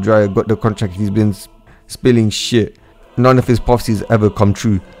bastard Jiraiya got the contract. He's been spilling shit. None of his prophecies ever come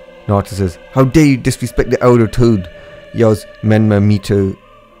true, Naruto says. How dare you disrespect the elder toad, yells Menma, Mito,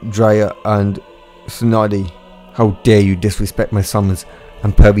 Jiraiya and Tsunade. How dare you disrespect my summons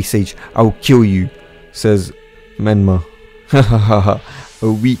and pervy sage, I'll kill you, says Menma. Hahaha,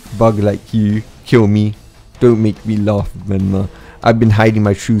 a weak bug like you, kill me. Don't make me laugh, Menma. I've been hiding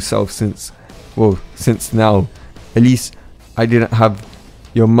my true self since now. At least I didn't have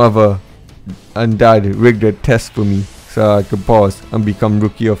your mother and dad rigged a test for me so I could pass and become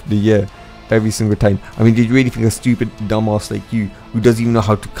rookie of the year every single time. I mean, did you really think a stupid dumbass like you, who doesn't even know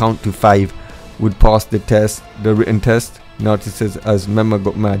how to count to 5, would pass the test, the written test? Naruto says as Menma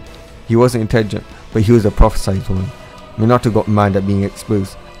got mad. He wasn't intelligent, but he was a prophesied one. Minato got mad at being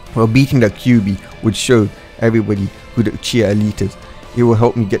exposed. While beating the Kyuubi would show everybody who the Uchiha elite is. It will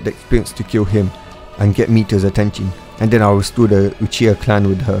help me get the experience to kill him and get Mito's attention, and then I'll restore the Uchiha clan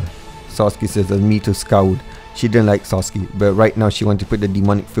with her, Sasuke says as Mito scowled. She didn't like Sasuke, but right now she wanted to put the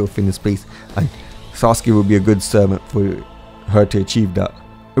demonic filth in his place, and Sasuke will be a good servant for her to achieve that.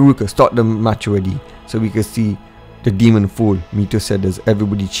 Iruka, start the match already so we can see the demon fall, Mito said as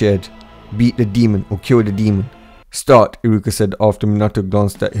everybody cheered. Beat the demon or kill the demon. Start, Iruka said after Minato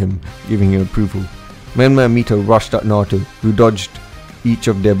glanced at him, giving him approval. Menma and Mito rushed at Naruto, who dodged each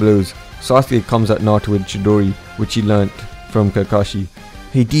of their blows. Sasuke comes at Naruto with Chidori, which he learnt from Kakashi.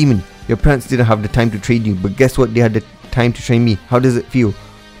 Hey demon, your parents didn't have the time to train you, but guess what, they had the time to train me. How does it feel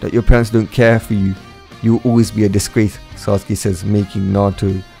that your parents don't care for you? You will always be a disgrace, Sasuke says, making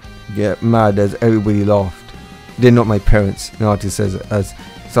Naruto get mad as everybody laughed. They're not my parents, Naruto says as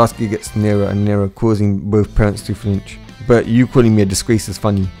Sasuke gets nearer and nearer, causing both parents to flinch. But you calling me a disgrace is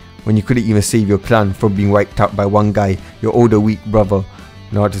funny, when you couldn't even save your clan from being wiped out by one guy, your older weak brother,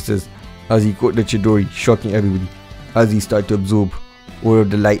 Naruto says as he caught the Chidori, shocking everybody as he started to absorb all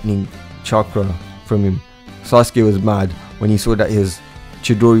of the lightning chakra from him. Sasuke was mad when he saw that his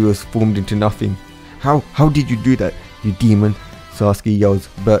Chidori was formed into nothing. How did you do that, you demon? Sasuke yells,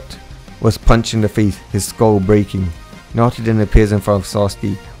 but was punched in the face, his skull breaking. Naruto then appears in front of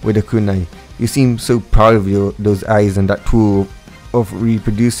Sasuke with a kunai. You seem so proud of those eyes and that tool of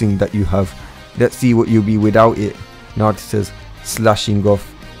reproducing that you have. Let's see what you'll be without it, Naruto says, slashing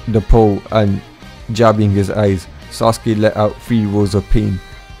off the pole and jabbing his eyes. Sasuke let out 3 roars of pain,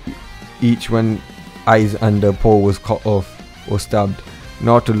 each when eyes and the pole was cut off or stabbed.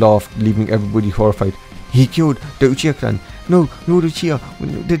 Naruto laughed, leaving everybody horrified. He killed the Uchiha clan. No, the Uchiha.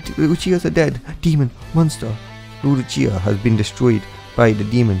 The Uchihas are dead. Demon, monster. Lord Uchiha has been destroyed by the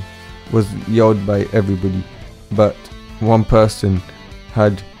demon, was yelled by everybody, but one person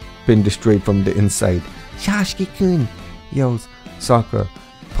had been destroyed from the inside. Sasuke-kun, yells Sakura,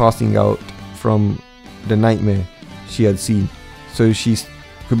 passing out from the nightmare she had seen. So she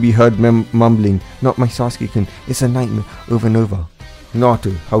could be heard mumbling, "Not my Sasuke-kun, it's a nightmare," over and over.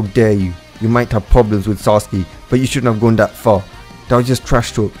 "Naruto, how dare you? You might have problems with Sasuke, but you shouldn't have gone that far. That was just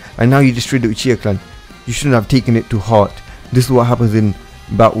trash talk, and now you destroyed the Uchiha clan. You shouldn't have taken it to heart. This is what happens in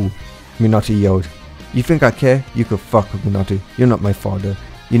battle," Minato yelled. "You think I care? You could fuck with Minato. You're not my father.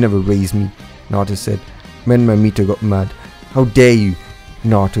 You never raised me," Naruto said. Menma and Mito got mad. "How dare you,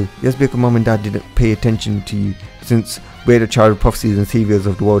 Naruto? Just because mom and dad didn't pay attention to you, since we're the child of prophecies and saviors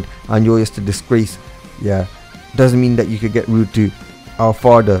of the world, and you're just a disgrace. Yeah, doesn't mean that you could get rude to our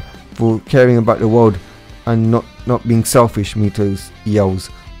father for caring about the world and not being selfish," Mito yells,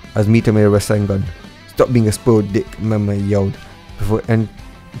 as Mito made a Rasengan. "Stop being a spoiled dick," Menma yelled, before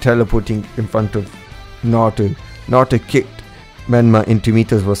teleporting in front of Naruto. Naruto kicked Menma into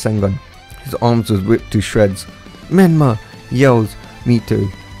Mito's Rasengan. His arms was ripped to shreds. "Menma!" yells Mito,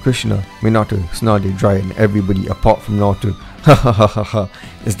 Krishna, Minato, Tsunade, Dry, and everybody apart from Naruto. "Ha ha ha ha ha.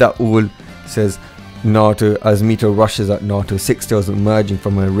 Is that all?" says Naruto as Mito rushes at Naruto, six tails emerging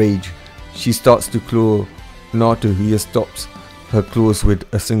from her rage. She starts to claw Naruto, who just stops her claws with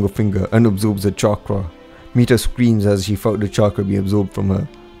a single finger and absorbs the chakra. Mito screams as she felt the chakra be absorbed from her.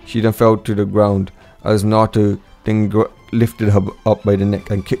 She then fell to the ground as Naruto then lifted her up by the neck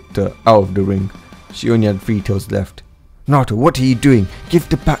and kicked her out of the ring. She only had 3 tails left. "Naruto, what are you doing? Give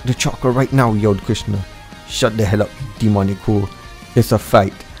back the chakra right now," yelled Krishna. "Shut the hell up, you demonic whore. It's a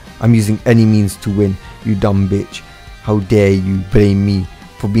fight. I'm using any means to win, you dumb bitch. How dare you blame me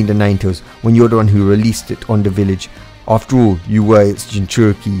for being the Nine Tails when you're the one who released it on the village? After all, you were its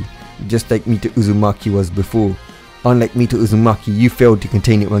Jinchuriki, just like Mito Uzumaki was before. Unlike Mito Uzumaki, you failed to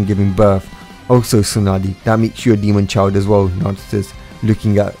contain it when giving birth. Also, Tsunade, that makes you a demon child as well," Naruto says,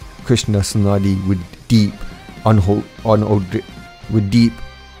 looking at Krishna Tsunade with deep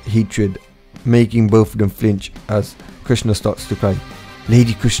hatred, making both of them flinch as Krishna starts to cry.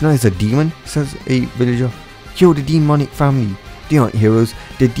 "Lady Krishna is a demon?" says a villager. "Kill the demonic family. They aren't heroes,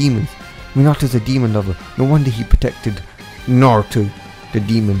 they're demons. Minato's a demon lover. No wonder he protected Naruto, the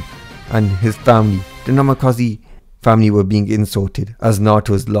demon, and his family." The Namikaze family were being insulted as Naruto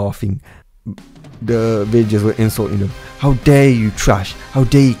was laughing. The villagers were insulting them. "How dare you, trash? How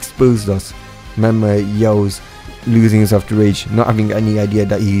dare you expose us?" Menma yells, losing himself to rage, not having any idea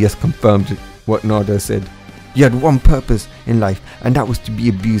that he just confirmed what Naruto said. "You had one purpose in life, and that was to be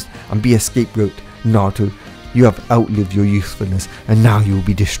abused and be a scapegoat. Naruto, you have outlived your usefulness, and now you will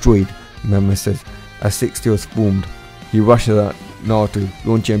be destroyed," Menma says, as 6 tails formed. He rushes at Naruto,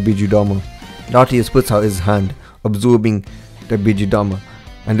 launching a Bijudama. Naruto just puts out his hand, absorbing the Bijudama,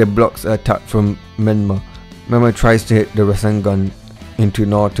 and it blocks an attack from Menma. Menma tries to hit the Rasengan into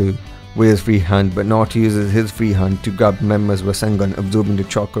Naruto with his free hand, but Naruto uses his free hand to grab Menma's Rasengan, absorbing the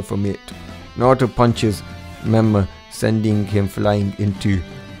chakra from it. Naruto punches Menma, sending him flying into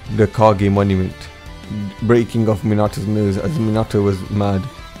the Kage monument, breaking off Minato's nose as Minato was mad.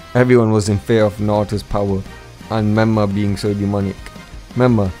 Everyone was in fear of Naruto's power and Menma being so demonic.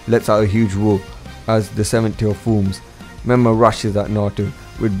 Menma lets out a huge roar as the 7th tail forms. Menma rushes at Naruto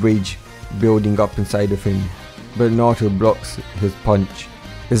with rage building up inside of him, but Naruto blocks his punch.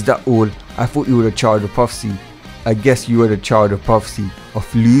 "Is that all? I thought you were a child of prophecy. I guess you were the child of prophecy of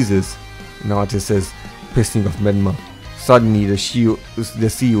losers," Naruto says, pissing off Menma. Suddenly the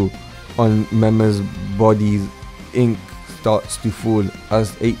seal on Menma's body's ink starts to fall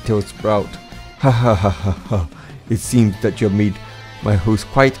as 8 tails sprout. "Ha ha ha ha ha. It seems that you have made my host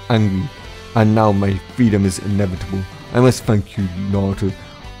quite angry, and now my freedom is inevitable. I must thank you, Naruto,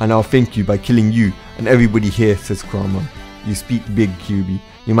 and I'll thank you by killing you and everybody here," says Kurama. "You speak big, Kyuubi.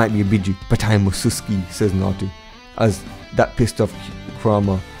 You might be a Biju, but I am Otsutsuki," says Naruto, as that pissed off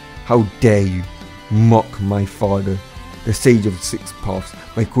Kurama. "How dare you mock my father, the sage of the 6 paths,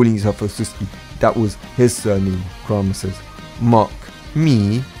 by calling yourself Otsutsuki? That was his surname," Kurama says. "Mock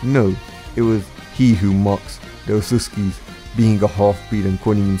me? No, it was he who mocks the Otsutsukis, being a half-breed and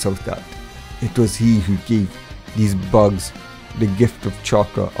calling himself that. It was he who gave these bugs the gift of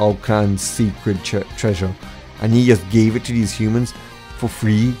chakra, our clan's sacred treasure, and he just gave it to these humans for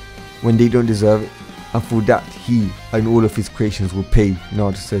free when they don't deserve it, and for that he and all of his creations will pay,"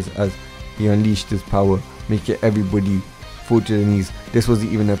 Naruto says as he unleashed his power, making everybody fall to their knees. This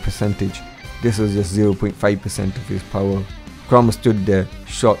wasn't even a percentage, this was just 0.5% of his power. Kurama stood there,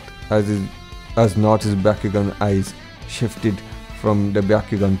 shocked, as Naruto's Bakugan eyes shifted from the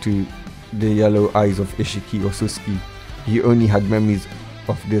Bakugan to the yellow eyes of Ishiki or Susuki. He only had memories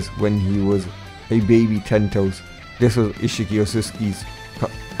of this when he was a baby 10 toes. This was Ishiki or Susuki's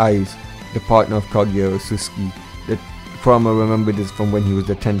eyes, the partner of Kaguya or Susuki. Kurama remembered this from when he was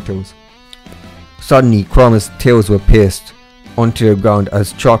the 10 toes. Suddenly, Kurama's tails were pierced onto the ground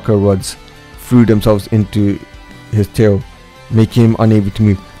as chakra rods threw themselves into his tail, making him unable to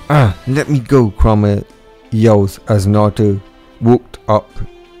move. "Ah, let me go," Kurama yells as Naruto walked up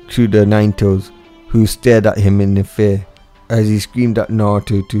to the 9 toes, who stared at him in fear as he screamed at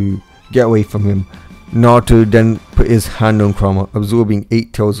Naruto to get away from him. Naruto then put his hand on Kurama, absorbing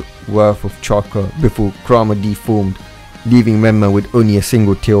 8 tails worth of chakra before Kurama deformed, leaving Menma with only a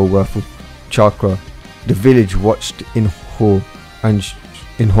single tail worth of chakra. The village watched in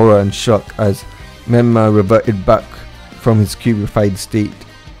horror and shock as Menma reverted back from his cubified state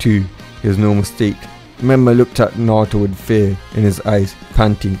to his normal state. Menma looked at Naruto with fear in his eyes,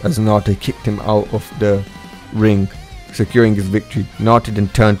 panting as Naruto kicked him out of the ring, securing his victory. Naruto then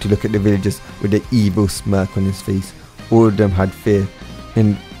turned to look at the villagers with an evil smirk on his face. All of them had fear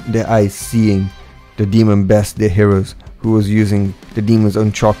in their eyes, seeing the demon best their heroes, who was using the demon's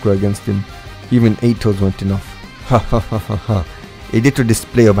own chakra against him. Even 8 toes weren't enough. Ha ha ha ha ha. A little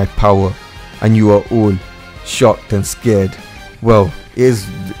display of my power, and you are all shocked and scared. Well, it is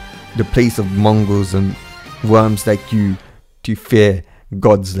the place of mongrels and worms like you to fear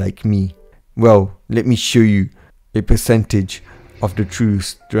gods like me. Well, let me show you a percentage of the true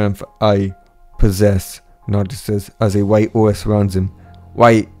strength I possess, Naruto says as a white aura surrounds him.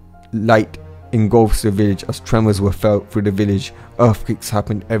 White light engulfs the village as tremors were felt through the village. Earthquakes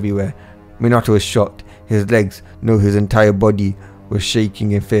happened everywhere. Minato was shocked. His legs, no, his entire body was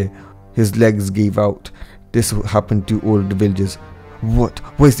shaking in fear. His legs gave out. This happened to all of the villagers. What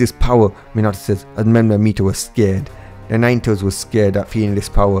is this power? Minato says as Menma and Mito were scared. The 9 toes were scared at feeling this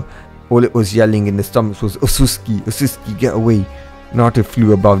power. All it was yelling in the stomachs was Otsutsuki, Otsutsuki, get away. Naruto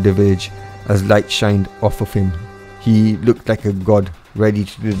flew above the village as light shined off of him. He looked like a god, ready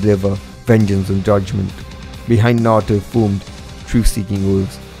to deliver vengeance and judgment. Behind Naruto formed truth-seeking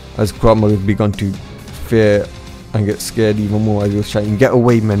wolves, as Kurama began to fear and get scared even more as he was shouting, "Get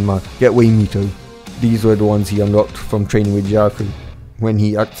away, Menma, get away, Mito." These were the ones he unlocked from training with Yariko when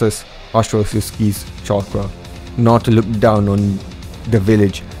he accessed Ashura Susuki's chakra. Naruto looked down on the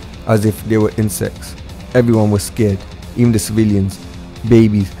village as if they were insects. Everyone was scared, even the civilians.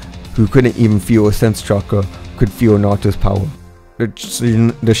 Babies who couldn't even feel or sense chakra could feel Naruto's power. The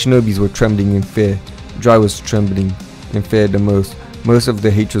shinobis were trembling in fear. Dry was trembling in fear the most. Most of the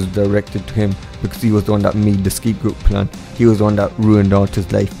hatred was directed to him because he was the one that made the scapegoat plan. He was the one that ruined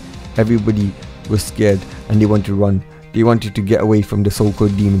Naruto's life. Everybody was scared and they wanted to run. They wanted to get away from the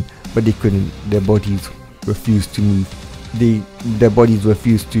so-called demon, but they couldn't. Their bodies refused to move. Their bodies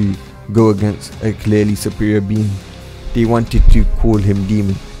refused to go against a clearly superior being. They wanted to call him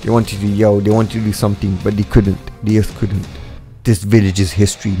demon. They wanted to yell. They wanted to do something, but they couldn't. They just couldn't. This village's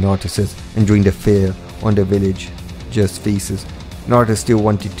history, Naruto says, enjoying the fear on the villagers' faces. Naruto still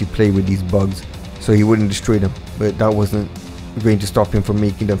wanted to play with these bugs, so he wouldn't destroy them, but that wasn't going to stop him from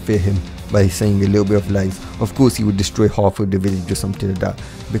making them fear him by saying a little bit of lies. Of course he would destroy half of the village or something like that,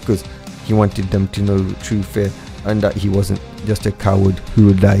 because he wanted them to know true fear and that he wasn't just a coward who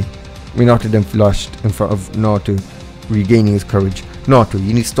would die. Minato then flashed in front of Naruto, regaining his courage. "Naruto,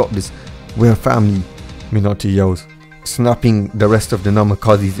 you need to stop this. We're a family," Minato yells, snapping the rest of the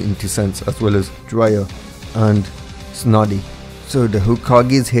Namakazes into sense, as well as Jiraiya and Tsunade. "So the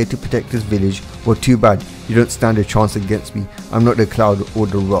Hokage is here to protect this village? Well, too bad. You don't stand a chance against me. I'm not the cloud or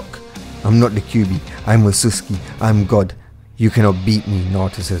the rock. I'm not the Kyuubi. I'm Otsutsuki. I'm God. You cannot beat me,"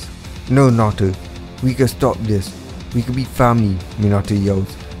 Naruto says. "No, Naruto. We can stop this. We can be family," Minato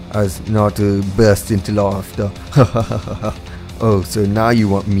yells as Naruto bursts into laughter. "Oh, so now you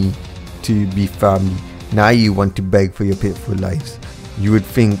want me to be family. Now you want to beg for your pitiful lives. You would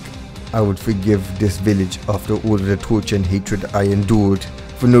think I would forgive this village after all of the torture and hatred I endured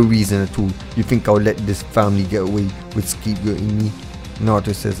for no reason at all. You think I'll let this family get away with scapegoating me?"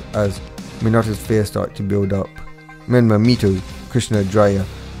 Naruto says as Minato's fear starts to build up. Menma, Mito, Krishna, Jiraiya,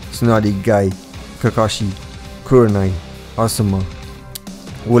 Tsunade, Gai, Kakashi, Kurenai, Asuma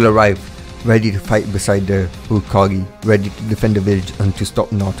all arrive, ready to fight beside the Hokage, ready to defend the village and to stop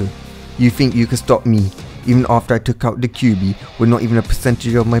Naruto. "You think you can stop me, even after I took out the Kyuubi with not even a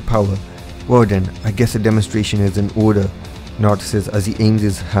percentage of my power? Well then, I guess a demonstration is in order," Naruto says as he aims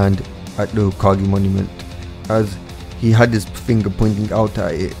his hand at the Hokage monument. As he had his finger pointing out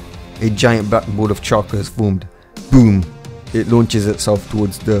at it, a giant black ball of chakra is formed. Boom! It launches itself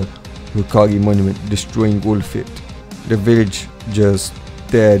towards the Hokage monument, destroying all of it. The village just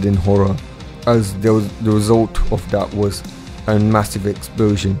stared in horror, as the result of that was a massive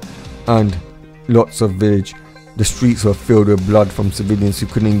explosion and lots of village. The streets were filled with blood from civilians who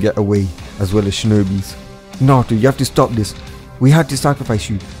couldn't get away, as well as shinobis. Naruto, you have to stop this. We had to sacrifice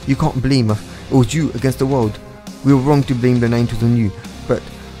you. You can't blame us. It was you against the world. We were wrong to blame the 90s on you, but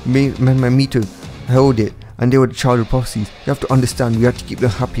Mito held it, and they were the childhood prophecies. You have to understand, we have to keep them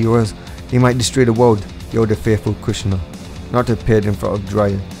happy, or else they might destroy the world, yelled the fearful Krishna. Naruto appeared in front of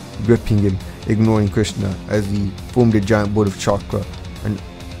Jiraiya, gripping him, ignoring Krishna as he formed a giant ball of chakra and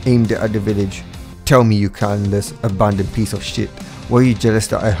aimed it at the village. Tell me, you clanless, abandoned piece of shit. Were you jealous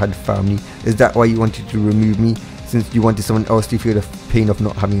that I had family? Is that why you wanted to remove me, since you wanted someone else to feel the pain of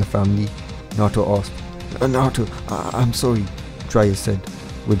not having a family? Naruto asked. Naruto, I'm sorry, Jiraiya said,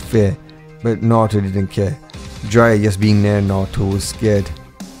 with fear, but Naruto didn't care. Jiraiya, just being near Naruto, was scared.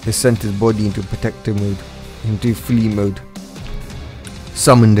 He sent his body into protector mode, into flee mode.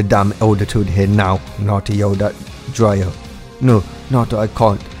 Summon the damn Elder Toad here now, Naruto yelled at Jiraiya. No, Naruto, I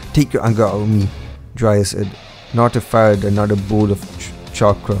can't. Take your anger out of me, Jiraiya said. Naruto fired another ball of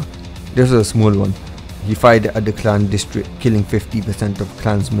chakra. This was a small one. He fired it at the clan district, killing 50% of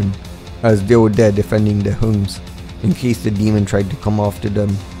clansmen, as they were there defending their homes, in case the demon tried to come after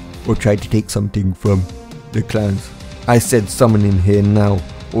them, or tried to take something from the clans. I said summon him here now,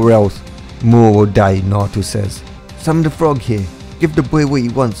 or else more will die, Naruto says. Summon the frog here. Give the boy what he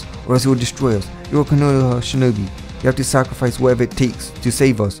wants, or else he will destroy us. You're a Konoha shinobi. You have to sacrifice whatever it takes to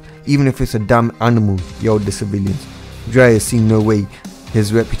save us, even if it's a damn animal, yelled the civilians. Jiraiya seeing no way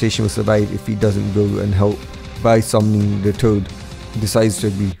his reputation will survive if he doesn't go and help. By summoning the toad, decides to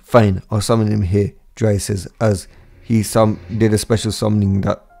agree. Fine, I'll summon him here, Jiraiya says, as he did a special summoning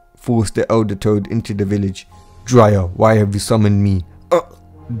that forced the Elder Toad into the village. Jiraiya, why have you summoned me?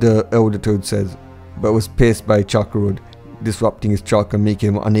 The Elder Toad says, but was pierced by a chakra rod, disrupting his chakra,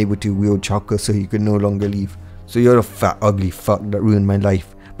 making him unable to wield chakra, so he could no longer leave. So you're a fat ugly fuck that ruined my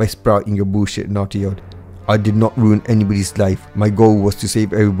life by sprouting your bullshit, Naruto yelled. I did not ruin anybody's life. My goal was to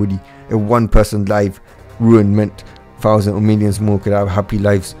save everybody. If one person's life ruined meant thousands or millions more could have happy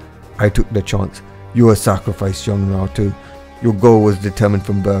lives, I took the chance. You were sacrificed, young Naruto. Your goal was determined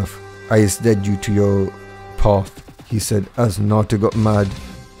from birth. I led you to your path, he said, as Naruto got mad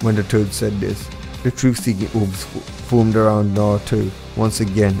when the toad said this. The truth-seeking orbs formed around Naruto once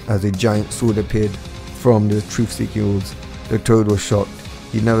again as a giant sword appeared from the truth-seeking orbs. The toad was shocked.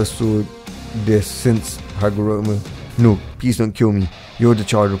 He never saw this since Hagoromo. No, please don't kill me. You're the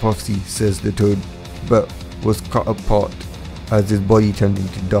child of prophecy, says the toad, but was cut apart as his body turned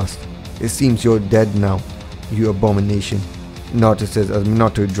into dust. It seems you're dead now, you abomination, Naruto says as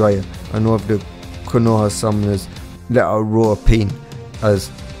Minato, Jiraiya, and one of the Konoha summoners let out a roar of pain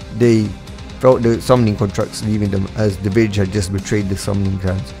as they felt the summoning contracts leaving them, as the village had just betrayed the summoning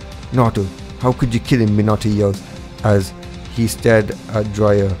clans. Naruto, how could you kill him? Minato yells as he stared at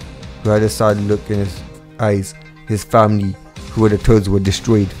Jiraiya, who had a sad look in his eyes. His family, who were the toads, were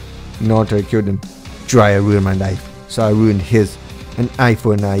destroyed. Naruto killed him. Jiraiya ruined my life, so I ruined his. An eye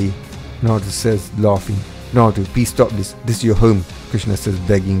for an eye, Naruto says, laughing. Naruto, please stop this. This is your home, Krishna says,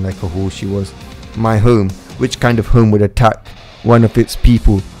 begging like a horse she was. My home? Which kind of home would attack one of its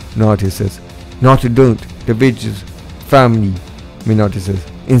people? Naruto says. Naruto, don't. The village's family, Minato says.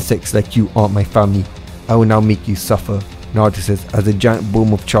 Insects like you aren't my family. I will now make you suffer, Naruto says, as a giant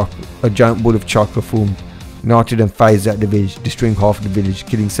ball of chakra formed. Naruto then fires at the village, destroying half of the village,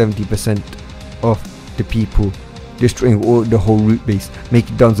 killing 70% of the people, destroying the whole root base,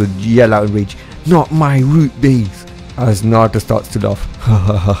 making Danzo yell out in rage, "Not my root base!" as Naruto starts to laugh. Ha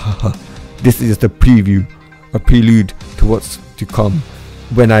ha ha ha ha. This is just a preview, a prelude to what's to come.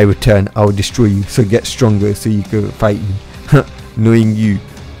 When I return, I will destroy you, so get stronger so you can fight me. Knowing you,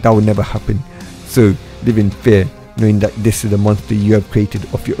 that will never happen. So live in fear, knowing that this is the monster you have created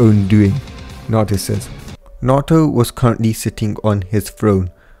of your own doing, Naruto says. Naruto was currently sitting on his throne,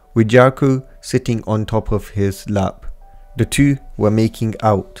 with Yariko sitting on top of his lap. The two were making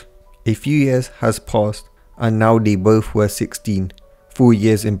out. A few years has passed, and now they both were 16, 4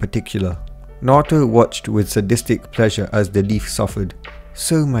 years in particular. Naruto watched with sadistic pleasure as the leaf suffered.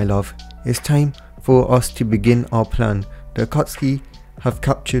 So my love, it's time for us to begin our plan. The Akatsuki have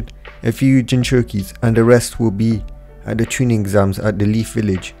captured a few Jinchokis, and the rest will be at the tuning exams at the Leaf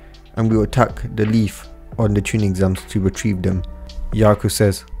Village, and we will attack the Leaf on the tuning exams to retrieve them, Yariko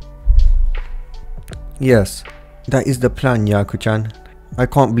says. Yes, that is the plan, Yariko-chan. I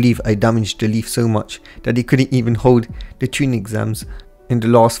can't believe I damaged the Leaf so much that they couldn't even hold the tuning exams in the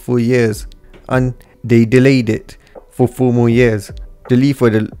last 4 years, and they delayed it for 4 more years. The Leaf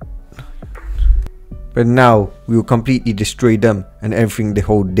were But now we will completely destroy them and everything they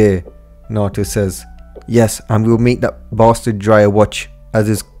hold dear, Naruto says. Yes, and we will make that bastard Jiraiya watch as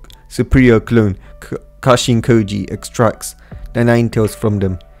his superior clone Kashin Koji extracts the 9 tails from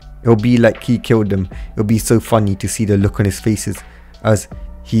them. It'll be like he killed them. It'll be so funny to see the look on his faces as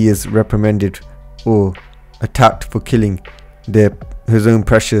he is reprimanded or attacked for killing his own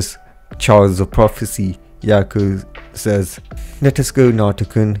precious child of prophecy, Yariko says. Let us go,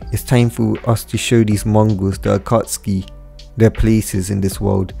 Naruto-kun. It's time for us to show these Mongols, the Akatsuki, their places in this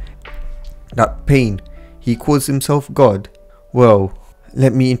world. That Pain, he calls himself God. Well,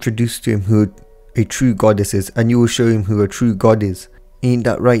 let me introduce to him who a true goddess is, and you will show him who a true god is. Ain't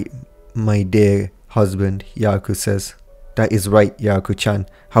that right, my dear husband? Yariko says. That is right, Yariko-chan.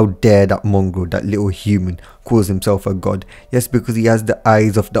 How dare that mongrel, that little human, calls himself a god? Yes, because he has the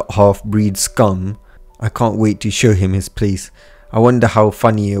eyes of the half-breed scum. I can't wait to show him his place. I wonder how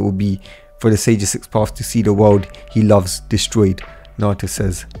funny it will be for the Sage of Six Paths to see the world he loves destroyed, Naruto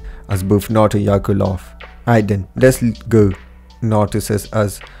says, as both Naruto and Yariko laugh. Alright then, let's go, Naruto says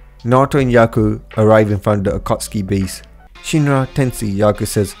as Naruto and Yariko arrive in front of the Akatsuki base. Shinra Tensei, Yariko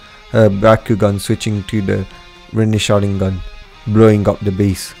says, her Bakugan switching to the Rinne Sharingan, blowing up the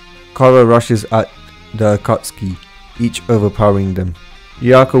base. Kara rushes at the Akatsuki, each overpowering them.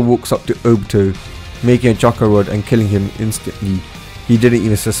 Yariko walks up to Obito, making a chakra rod and killing him instantly. He didn't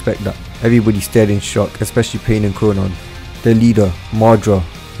even suspect that. Everybody stared in shock, especially Pain and Konan. Their leader, Madara,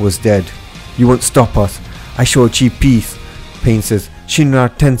 was dead. You won't stop us. I shall achieve peace, Pain says. Shinra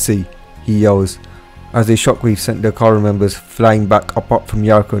Tensei, he yells, as a shockwave sent the Kara members flying back apart from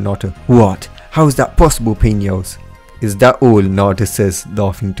Yariko and Naruto. What? How is that possible? Pain yells. Is that all? Naruto says,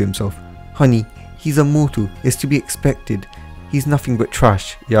 laughing to himself. Honey, he's a mortal. It's to be expected. He's nothing but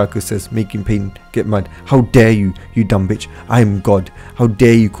trash, Yariko says, making Pain get mad. How dare you, you dumb bitch. I am God. How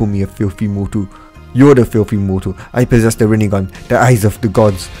dare you call me a filthy mortal? You're the filthy mortal. I possess the Rinnegan, the eyes of the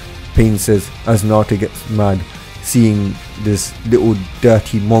gods, Pain says, as Naruto gets mad, seeing this little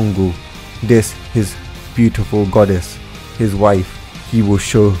dirty Mongol. This, his beautiful goddess, his wife. He will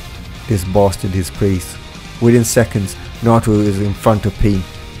show this bastard his praise. Within seconds, Naruto is in front of Pain,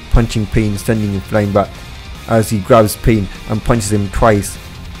 punching Pain, sending him flying back, as he grabs Pain and punches him twice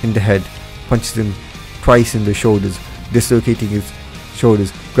in the head, punches him twice in the shoulders, dislocating his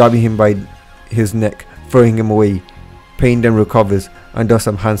shoulders, grabbing him by his neck, throwing him away. Pain then recovers and does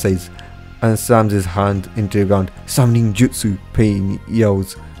some hand signs and slams his hand into the ground. Summoning jutsu, Pain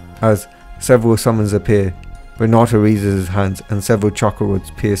yells, as several summons appear, but Naruto raises his hands and several chakra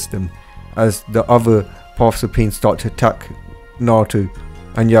rods pierce them, as the other paths of Pain start to attack Naruto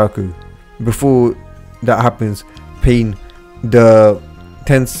and Yariko. Before that happens, Pain, the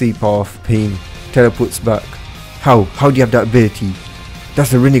Tensei path, Pain teleports back. How do you have that ability?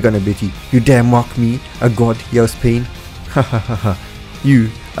 That's the Rinnegan ability. You dare mock me, a god, yells Pain. Ha ha ha ha. You,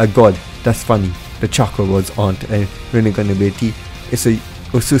 a god, that's funny. The chakra rods aren't a Rinnegan ability, it's a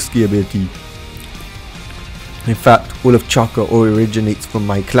otsutsuki ability. In fact, all of chakra originates from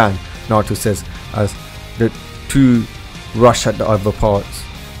my clan, Naruto says, as the two rush at the other parts.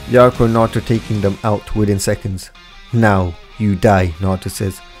 Yariko and Naruto taking them out within seconds. Now you die, Naruto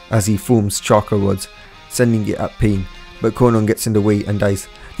says, as he forms chakra rods, sending it at Pain, but Konan gets in the way and dies.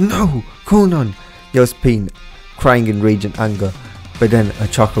 No, Konan, yells Pain, crying in rage and anger, but then a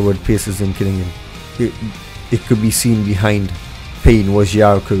chakra rod pierces him, killing him. It could be seen behind Pain was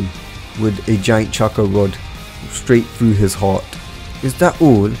Yariko, with a giant chakra rod straight through his heart. Is that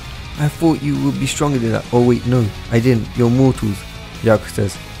all? I thought you would be stronger than that. Oh wait, no, I didn't. You're mortals, Yariko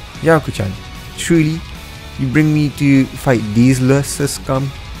says. Yariko-chan, truly? You bring me to fight these lesser scum?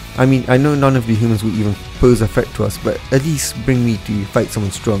 I mean, I know none of the humans will even pose a threat to us, but at least bring me to fight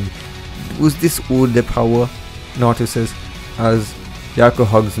someone strong. Was this all their power? Naruto says, as Yariko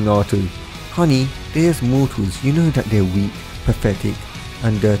hugs Naruto. Honey, they're just mortals. You know that they're weak, pathetic,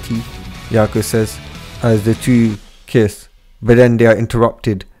 and dirty, Yariko says, as the two kiss, but then they are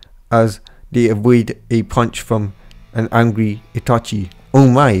interrupted as they avoid a punch from an angry Itachi. Oh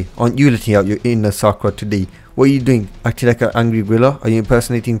my, aren't you letting out your inner Sakura today? What are you doing? Acting like an angry gorilla? Are you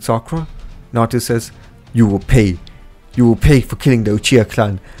impersonating Sakura? Naruto says, you will pay. You will pay for killing the Uchiha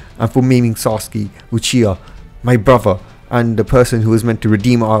clan and for maiming Sasuke, Uchiha, my brother, and the person who was meant to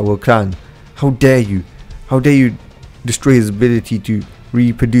redeem our clan. How dare you? How dare you destroy his ability to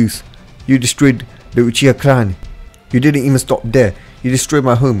reproduce? You destroyed the Uchiha clan. You didn't even stop there. You destroyed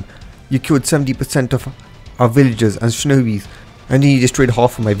my home. You killed 70% of our villagers and shinobis, and then you destroyed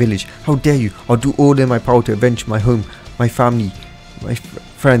half of my village. How dare you? I'll do all in my power to avenge my home, my family, my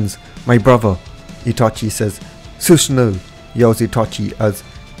friends, my brother, Itachi says. Susanoo, yells Itachi as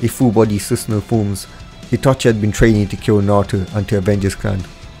a full body Susanoo forms Itachi had been training to kill Naruto and to avenge his clan.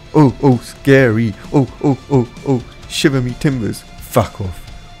 Oh, scary. Oh, shiver me timbers. Fuck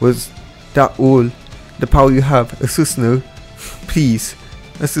off. Was that all the power you have, a Susanoo? Please,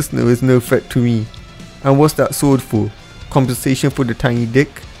 a Susanoo is no threat to me. And what's that sword for? Compensation for the tiny dick?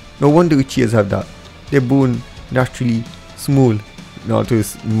 No wonder Uchihas have that. They're born naturally small.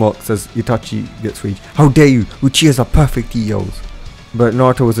 Naruto mocks as Itachi gets rage. How dare you? Uchihas are perfect, he yells. But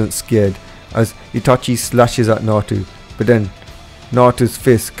Naruto wasn't scared as Itachi slashes at Naruto. But then Naruto's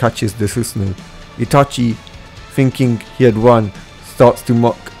fist catches the Susanoo. Itachi, thinking he had won, starts to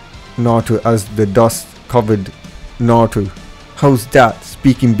mock Naruto as the dust covered Naruto. How's that?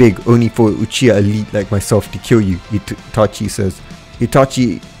 Speaking big only for Uchiha elite like myself to kill you, Itachi says.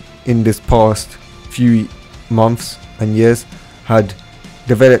 Itachi in this past few months and years had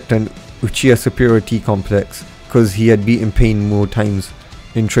developed an Uchiha superiority complex because he had beaten Pain more times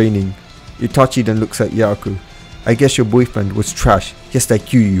in training. Itachi then looks at Yariko. I guess your boyfriend was trash, just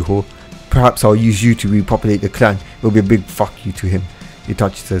like you whore. Perhaps I'll use you to repopulate the clan. It'll be a big fuck you to him,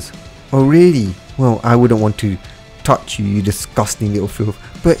 Itachi says. Oh really? Well, I wouldn't want to touch you, you disgusting little filth.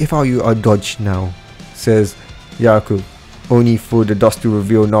 But if I were you, I'd dodge now, says Yariko, only for the dust to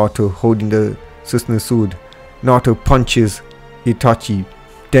reveal Naruto holding the Susanoo sword. Naruto punches Itachi,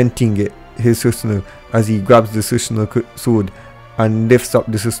 denting his Susanoo as he grabs the Susanoo sword and lifts up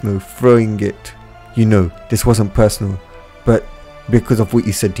the Susanoo, throwing it. You know, this wasn't personal, but because of what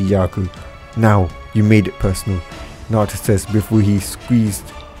you said to Yariko, now you made it personal, Naruto says before he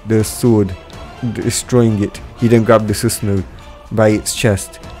squeezed the sword, destroying it. He then grabbed the Susanoo by its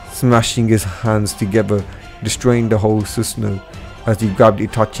chest, smashing his hands together, destroying the whole Susanoo as he grabbed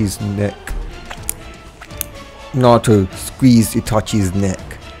Itachi's neck. Naruto squeezed Itachi's neck,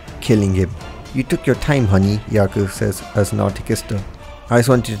 killing him. You took your time, honey, Yariko says as Naruto kissed her. I just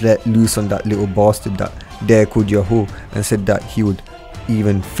wanted to let loose on that little bastard that dare called you a hoe and said that he would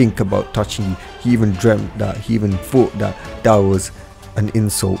even think about touching you. He even dreamt that, he even thought that that was an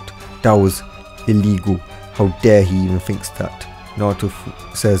insult. That was illegal. How dare he even thinks that, Naruto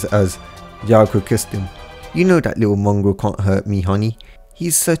says as Yariko kissed him. You know that little mongrel can't hurt me, honey.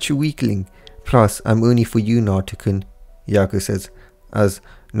 He's such a weakling. Plus, I'm only for you, Naruto-kun, Yariko says as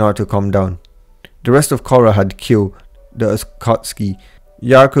Naruto calmed down. The rest of Korra had killed the Otsutsuki.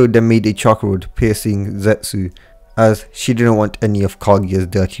 Yariko then made a chakra rod piercing Zetsu as she didn't want any of Kaguya's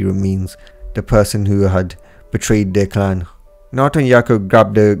dirty remains, the person who had betrayed their clan. Naruto and Yariko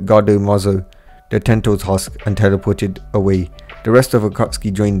grabbed the Gado Mazo, the Tento's husk, and teleported away. The rest of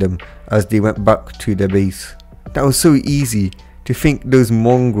Akatsuki joined them as they went back to their base. That was so easy. To think those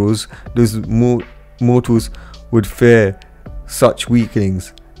mongrels, those mortals would fear such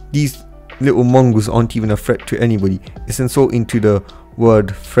weaklings. These little mongrels aren't even a threat to anybody. It's insulting to the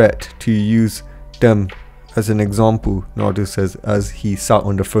word threat to use them as an example, Naruto says as he sat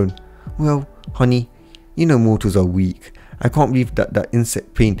on the throne. Well, honey, you know mortals are weak. I can't believe that that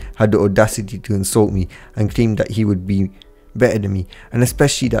insect Pain had the audacity to insult me and claim that he would be better than me, and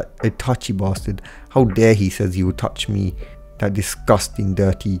especially that Itachi bastard. How dare he says he would touch me, that disgusting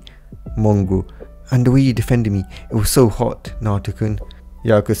dirty mongrel. And the way you defended me, it was so hot, Naruto-kun,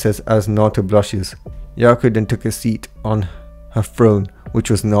 Yariko says as Naruto blushes. Yariko then took a seat on her throne, which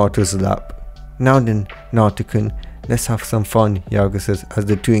was Naruto's lap. Now then, Naruto-kun, let's have some fun, Yariko says as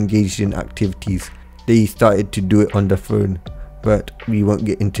the two engaged in activities. They started to do it on the throne, but we won't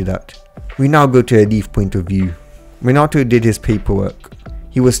get into that. We now go to a Leaf point of view. When Naruto did his paperwork,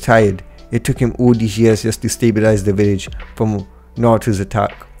 he was tired. It took him all these years just to stabilize the village from Naruto's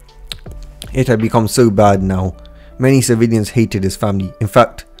attack. It had become so bad now. Many civilians hated his family. In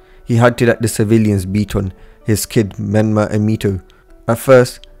fact, he had to let the civilians beat on his kid Menma and Mito. At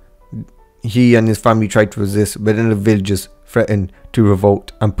first, he and his family tried to resist, but then the villagers threatened to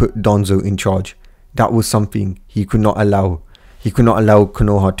revolt and put Danzo in charge. That was something he could not allow. He could not allow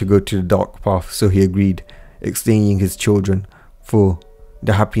Konoha to go to the dark path, so he agreed, exchanging his children for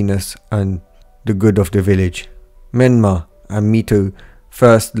the happiness and the good of the village. Menma and Mito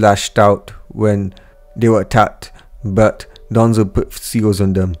first lashed out when they were attacked, but Danzo put seals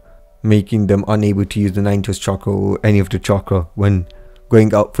on them, making them unable to use the Nine-Tails chakra or any of the chakra when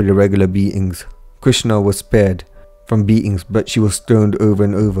going out for the regular beatings. Krishna was spared from beatings, but she was stoned over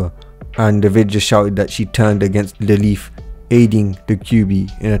and over, and the villagers shouted that she turned against the Leaf, aiding the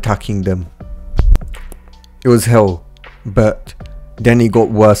Kyuubi in attacking them. It was hell, but then it got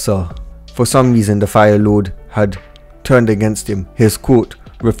worse. For some reason the Fire Lord had turned against him, his court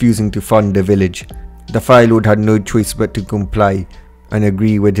refusing to fund the village. The Fire Lord had no choice but to comply and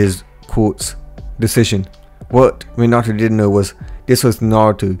agree with his court's decision. What Minato didn't know was this was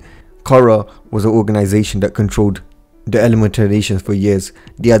Naruto, who had Kara was an organization that controlled the elemental nations for years.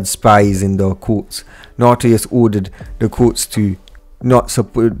 They had spies in the courts. Naruto just ordered the courts to not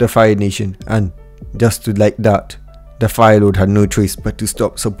support the Fire Nation, and just like that, the Fire Lord had no choice but to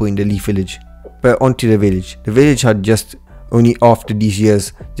stop supporting the Leaf Village. But onto the village. The village had just only after these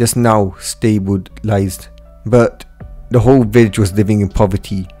years just now stabilized, but the whole village was living in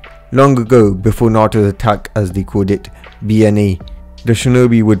poverty. Long ago, before Naruto's attack, as they called it, BNA, the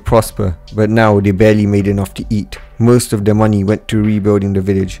shinobi would prosper, but now they barely made enough to eat. Most of the money went to rebuilding the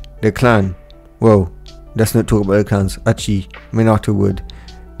village. The clan, well, let's not talk about the clans. Actually, Minato would.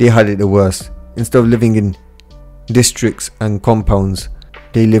 They had it the worst. Instead of living in districts and compounds,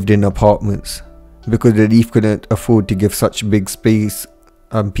 they lived in apartments, because the Leaf couldn't afford to give such big space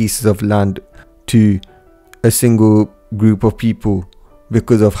and pieces of land to a single group of people,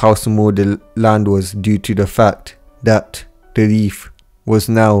 because of how small the land was, due to the fact that the Leaf was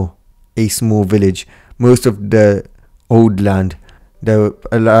now a small village. Most of the old land, the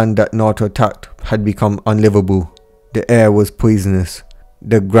land that Naruto attacked, had become unlivable. The air was poisonous.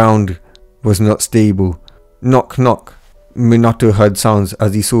 The ground was not stable. Knock knock. Minato heard sounds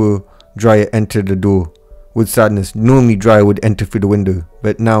as he saw Jiraiya enter the door with sadness. Normally Jiraiya would enter through the window,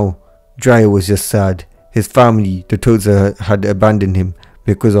 but now Jiraiya was just sad. His family, the Toads, had abandoned him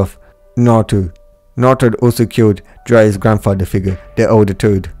because of Naruto. Naruto had also killed Jiraiya's grandfather figure, the elder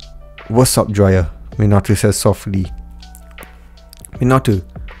Toad. "What's up, Jiraiya?" Minato says softly. "Minato,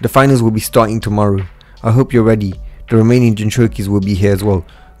 the finals will be starting tomorrow. I hope you're ready. The remaining Jinchokis will be here as well.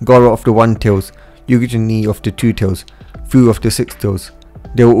 Gara of the One Tails, Yugini of the Two Tails, Fu of the Six Tails.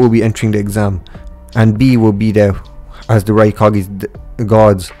 They will all be entering the exam, and B will be there as the Raikage's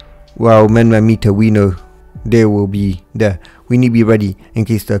guards, while Menma Mita, we know they will be there. We need to be ready in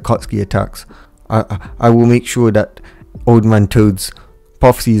case the Akatsuki attacks. I will make sure that Old Man Toad's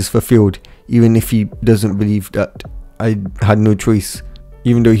prophecy is fulfilled, even if he doesn't believe that I had no choice.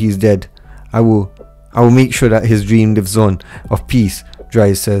 Even though he's dead, I will make sure that his dream lives on of peace,"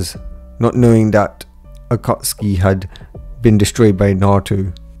 Jiraiya says, not knowing that Akatsuki had been destroyed by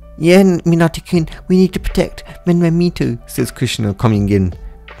Naruto. "Yeah, Minato-kun, we need to protect Menma Mito," says Krishna coming in.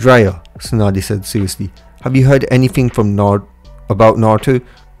 "Jiraiya," Tsunade said seriously, "have you heard anything from about Naruto?"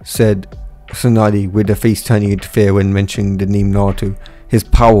 said Tsunade, with her face turning into fear when mentioning the name Naruto. His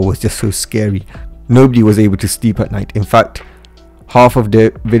power was just so scary. Nobody was able to sleep at night. In fact, half of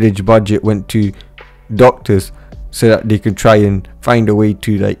the village budget went to doctors so that they could try and find a way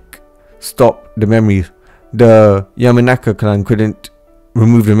to stop the memories. The Yamanaka clan couldn't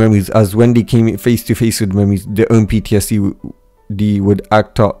remove the memories, as when they came face to face with memories, their own PTSD would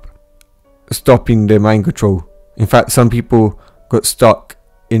act up, stopping their mind control. In fact, some people got stuck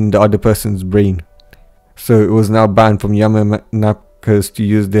in the other person's brain, so it was now banned from Yamanakas to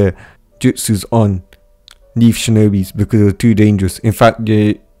use their jutsus on Leaf Shinobis because it was too dangerous. In fact,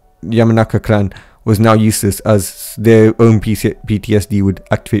 the Yamanaka clan was now useless, as their own PTSD would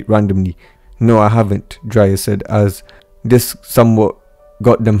activate randomly. "No, I haven't," Jiraiya said, as this somewhat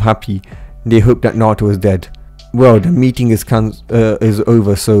got them happy. They hoped that Naruto was dead. "Well, the meeting is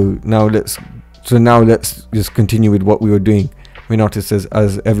over, so now let's just continue with what we were doing," Minato says,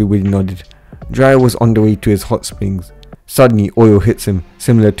 as everybody nodded. Jiraiya was on the way to his hot springs. Suddenly, oil hits him,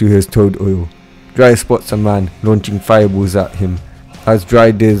 similar to his toad oil. Jiraiya spots a man launching fireballs at him, as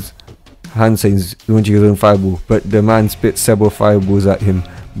Jiraiya does hand signs, launching his own fireball, but the man spits several fireballs at him,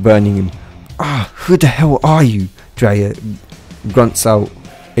 burning him. "Ah, who the hell are you?" Jiraiya grunts out.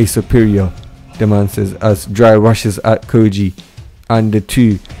 "A superior," the man says, as Jiraiya rushes at Koji, and the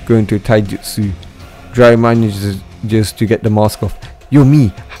two go into taijutsu. Jiraiya manages just to get the mask off. "You're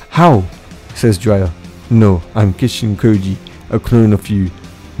me, how?" says Jiraiya. "No, I'm Kishin Koji, a clone of you,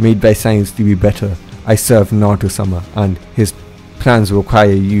 made by science to be better. I serve Naruto-sama, and his plans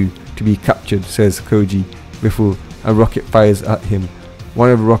require you to be captured," says Koji, before a rocket fires at him. One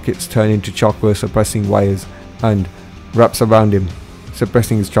of the rockets turns into chakra suppressing wires and wraps around him,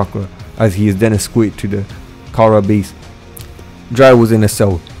 suppressing his chakra, as he is then escorted to the Kara base. Jiraiya was in a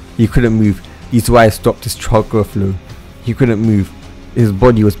cell. He couldn't move. These wires stopped his chakra flow. He couldn't move. His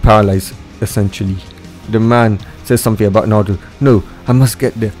body was paralyzed, essentially. The man says something about Naruto. "No, I must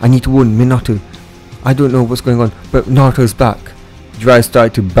get there. I need to warn Minato. I don't know what's going on, but Naruto's back." Jiraiya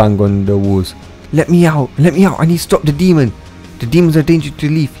started to bang on the walls. Let me out, I need to stop the demon. The demons are dangerous to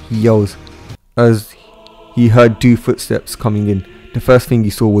Leaf," he yells, as he heard two footsteps coming in. The first thing he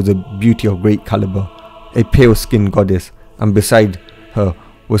saw was a beauty of great caliber, a pale-skinned goddess, and beside her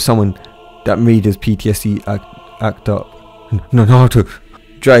was someone that made his PTSD act up. Naruto!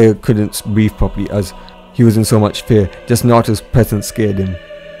 Jiraiya couldn't breathe properly as he was in so much fear. Just Naruto's presence scared him.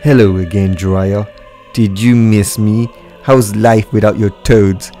 Hello again, Jiraiya. Did you miss me? How's life without your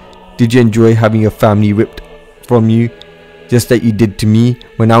toads? Did you enjoy having your family ripped from you, just like you did to me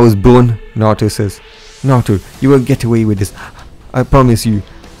when I was born? Naruto says. Naruto, you won't get away with this. I promise you.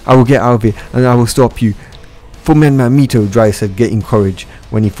 I will get out of it and I will stop you. For Menma and Mito, Jiraiya said, getting courage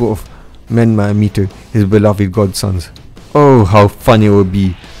when he thought of Menma and Mito, his beloved godsons. Oh, how funny it would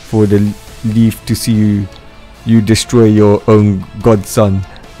be for the leaf to see you destroy your own godson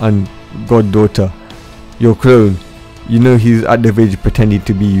and goddaughter, your clone. You know he's at the village pretending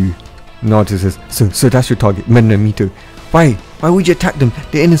to be you. Naruto says, so that's your target, Menma and Mito. Why would you attack them?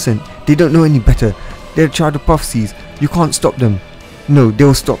 They're innocent. They don't know any better. They're a child of prophecies. You can't stop them. No,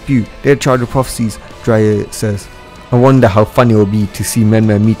 they'll stop you. They're a child of prophecies, Jiraiya says. I wonder how funny it will be to see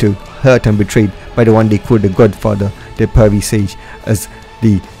Menma and Mito hurt and betrayed by the one they call the Godfather, the pervy sage, as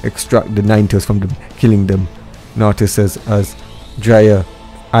they extract the nine tails from them, killing them. Naruto says as Jiraiya,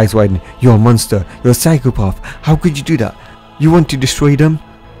 eyes widen, you're a monster, you're a psychopath, how could you do that? You want to destroy them?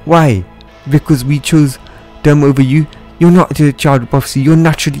 Why? Because we chose them over you? You're not a child of prophecy, you're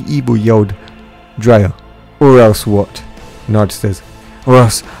naturally evil, yelled Jiraiya. Or else what? Naruto says. Or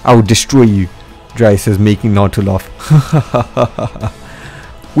else I will destroy you, Jiraiya says, making Naruto laugh.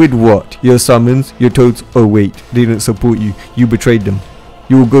 With what? Your summons? Your toads? Oh wait, they didn't support you, you betrayed them.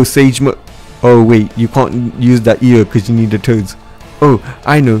 You will go sage mode? Oh wait, you can't use that ear because you need the toads. Oh,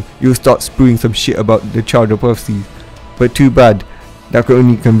 I know, you'll start spewing some shit about the child of prophecies. But too bad, that could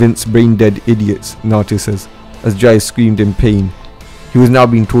only convince brain dead idiots, Naruto says, as Jiraiya screamed in pain. He was now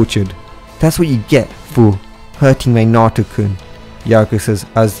being tortured. That's what you get for hurting my Naruto-kun, Yariko says,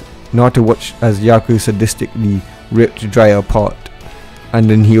 as Naruto watched as Yariko sadistically ripped Jiraiya apart and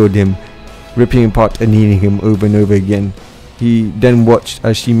then healed him, ripping him apart and healing him over and over again. He then watched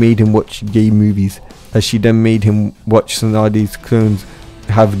as she made him watch gay movies, as she then made him watch Tsunade's clones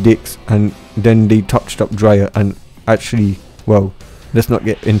have dicks, and then they touched up Jiraiya and actually, well, let's not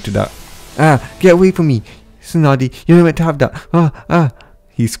get into that. Ah, get away from me, Tsunade, you're not meant to have that,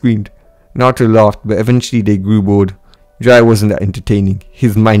 he screamed. Naruto laughed, but eventually they grew bored. Jiraiya wasn't that entertaining.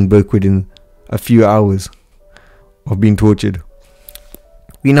 His mind broke within a few hours of being tortured.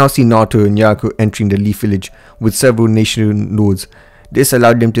 We now see Naruto and Yariko entering the Leaf Village with several nation lords. This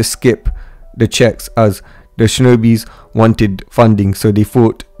allowed them to skip the checks as the shinobis wanted funding, so they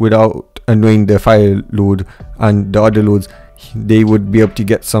fought without annoying the Fire Lord and the other lords. They would be able to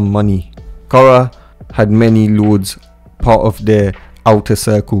get some money. Korra had many lords part of their outer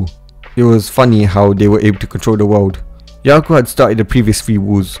circle. It was funny how they were able to control the world. Yariko had started the previous 3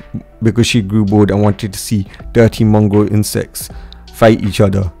 wars because she grew bored and wanted to see dirty mongrel insects fight each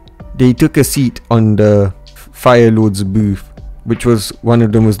other. They took a seat on the Fire Lord's booth, which was one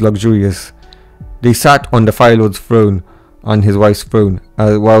of the most luxurious. They sat on the Fire Lord's throne and his wife's throne,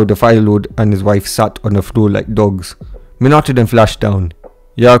 while the Fire Lord and his wife sat on the floor like dogs. Minato then flashed down.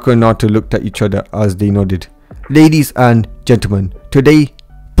 Yariko and Naruto looked at each other as they nodded. Ladies and gentlemen, today,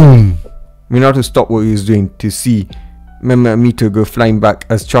 boom! Minato stopped what he was doing to see Menma and Mito go flying back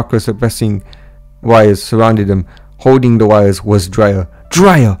as chakra suppressing wires surrounded them. Holding the wires was Jiraiya.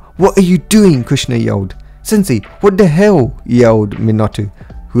 Jiraiya, what are you doing? Kushina yelled. Sensei, what the hell? Yelled Minato,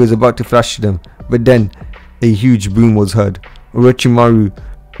 who was about to flash to them, but then a huge boom was heard. Orochimaru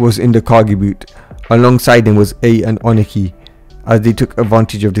was in the Kage boot. Alongside him was A and Oniki. As they took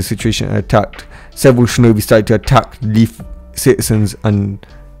advantage of the situation and attacked, several shinobi started to attack Leaf citizens and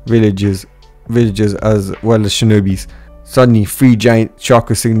villagers as well as shinobis. Suddenly, 3 giant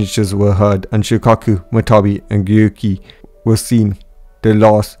chakra signatures were heard, and Shokaku, Matabi, and Gyoki were seen, the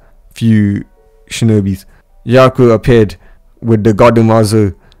last few shinobis. Yariko appeared with the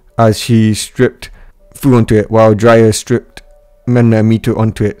Gadomazo as she stripped through onto it, while Jiraiya stripped Menma and Mito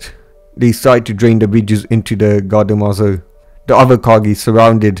onto it. They started to drain the bridges into the Gadomazo. The other Kage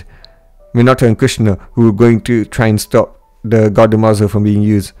surrounded Minato and Kushina, who were going to try and stop the Gadomazo from being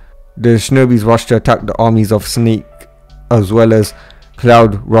used. The shinobis rushed to attack the armies of Snake, as well as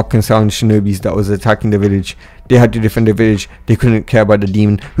Cloud, Rock and Sound shinobis that was attacking the village. They had to defend the village. They couldn't care about the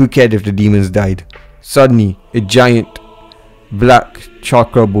demon. Who cared if the demons died? Suddenly, a giant black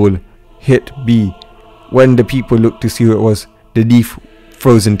chakra ball hit B. When the people looked to see who it was, the leaf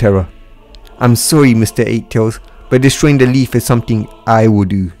froze in terror. I'm sorry, Mr. Eight Tails, but destroying the leaf is something I will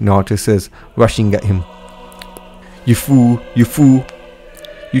do, Naruto says, rushing at him. You fool, you fool.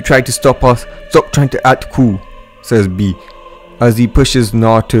 You tried to stop us. Stop trying to act cool, says B, as he pushes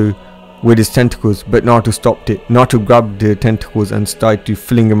Naruto with his tentacles, but Naruto stopped it. Naruto grabbed the tentacles and started to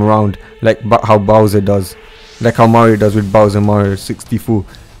fling him around like how Bowser does. Like how Mario does with Bowser Mario 64.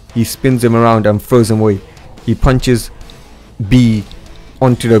 He spins him around and throws him away. He punches B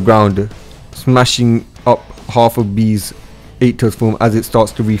onto the ground, smashing up half of B's 8-toes form as it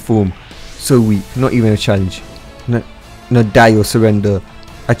starts to reform. So weak, not even a challenge. No die or surrender.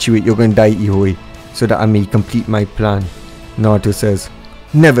 Actually, you're gonna die either way, so that I may complete my plan, Naruto says.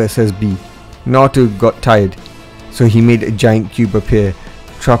 Never, says B. Naruto got tired, so he made a giant cube appear,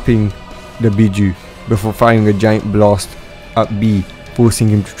 trapping the Biju, before firing a giant blast at B, forcing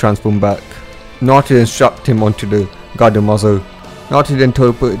him to transform back. Naruto then strapped him onto the Gadomazo. Naruto then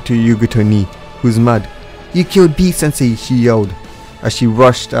teleported to Yugato Ni, who's mad. You killed B, sensei, she yelled, as she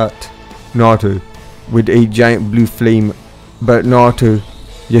rushed at Naruto with a giant blue flame, but Naruto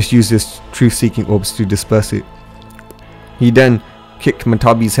just used his truth-seeking orbs to disperse it. He then kicked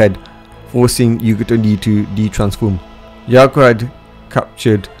Matabi's head, forcing Yugato Ni to de-transform. Yariko had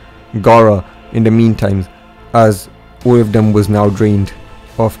captured Gaara in the meantime, as all of them was now drained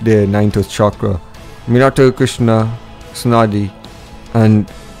of their 9-toes chakra. Minato, Kushina, Tsunade,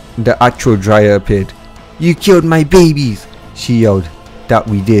 and the actual Dryer appeared. You killed my babies, she yelled. That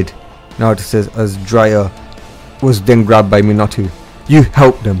we did, Naruto says, as Dryer was then grabbed by Minato. You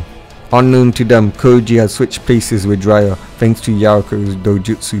helped them. Unknown to them, Koji had switched places with Dryer thanks to Yariko's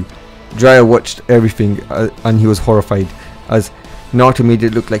dojutsu. Dryer watched everything and he was horrified, as Naruto made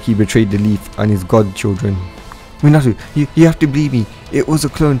it look like he betrayed the Leaf and his godchildren. Minato, you have to believe me. It was a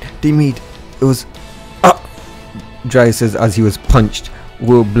clone they made. It was... Ah! Dryer says as he was punched,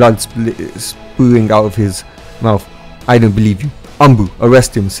 with blood spewing out of his mouth. I don't believe you. Anbu,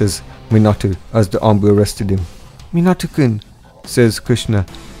 arrest him, says Minato as the Anbu arrested him. Minato-kun, says Kushina.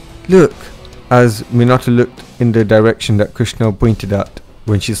 Look, as Minato looked in the direction that Kushina pointed at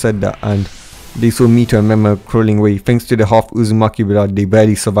when she said that, and they saw Mito and Mema crawling away. Thanks to the half Uzumaki blood, they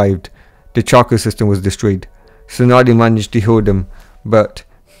barely survived. The chakra system was destroyed. Tsunade managed to heal them, but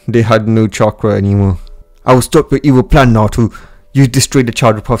they had no chakra anymore. I will stop your evil plan, Naruto. You destroyed the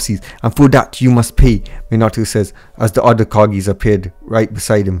child of prophecies, and for that you must pay, Minato says, as the other Kagis appeared right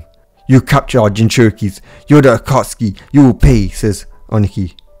beside him. You capture our Jinchurikis. You're the Akatsuki. You will pay, says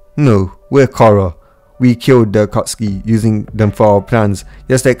Oniki. No, we're Kara. We killed the Akatsuki using them for our plans,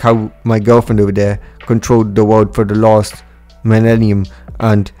 just like how my girlfriend over there controlled the world for the last millennium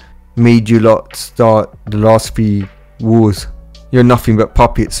and made you lot start the last 3 wars. You're nothing but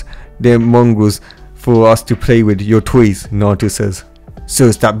puppets. They're mongrels for us to play with, your toys, Naruto says. So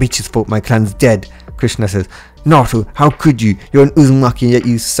it's that bitch's fault my clan's dead, Krishna says. Naruto, how could you? You're an Uzumaki and yet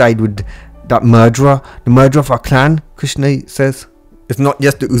you side with that murderer? The murderer of our clan, Krishna says. It's not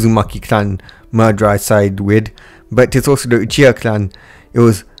just the Uzumaki clan murderer I side with, but it's also the Uchiha clan. It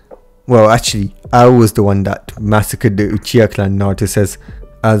was, well actually, I was the one that massacred the Uchiha clan, Naruto says,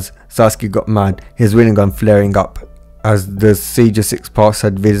 as Sasuke got mad, his Rinnegan flaring up, as the Sage of Six Paths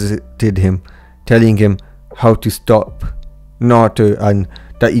had visited him, telling him how to stop Naruto and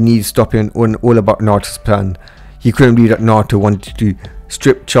that he needed stopping and all about Naruto's plan. He couldn't believe that Naruto wanted to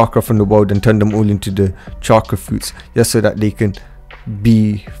strip chakra from the world and turn them all into the chakra fruits just so that they can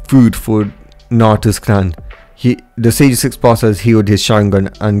be food for Naruto's clan. The Sage of Six Paths has healed his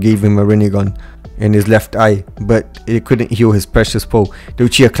Sharingan and gave him a Rinnegan in his left eye, but it couldn't heal his precious foe. The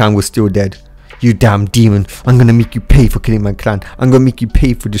Uchiha clan was still dead. You damn demon, I'm gonna make you pay for killing my clan. I'm gonna make you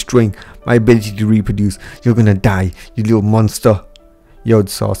pay for destroying my ability to reproduce. You're gonna die, you little monster, yelled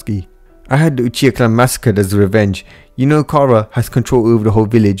Sasuke. I had the Uchiha clan massacred as revenge. You know Kara has control over the whole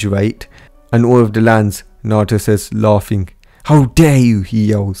village, right? And all of the lands, Naruto says, laughing. How dare you, he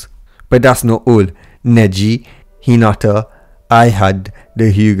yells. But that's not all. Neji, Hinata, I had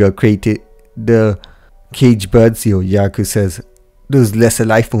the Hyuga created the cage bird seal, Yaku says. Those lesser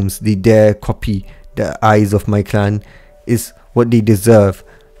life forms, they dare copy the eyes of my clan, is what they deserve,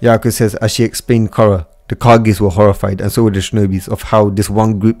 Yaku says as she explained Kara. The Kagis were horrified, and so were the Shinobis, of how this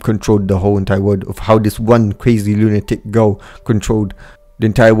one group controlled the whole entire world, of how this one crazy lunatic girl controlled the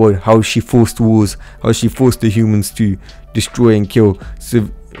entire world, how she forced wars, how she forced the humans to destroy and kill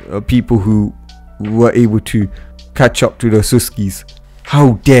people who were able to catch up to the Suskis.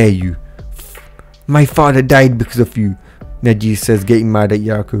 How dare you? My father died because of you, Neji says, getting mad at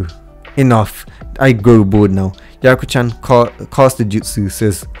Yaku. Enough, I grow bored now. Yaku-chan, cast the jutsu,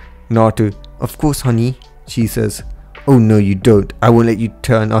 says Naruto. Of course, honey, she says. Oh no, you don't. I won't let you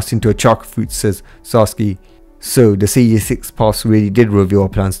turn us into a chakra fruit, says Sasuke. So, the Sage Six Paths really did reveal our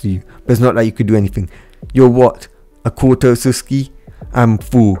plans to you, but it's not like you could do anything. You're what? A quarter Sasuke? I'm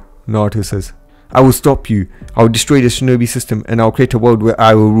fool, Naruto says. I will stop you. I will destroy the shinobi system and I will create a world where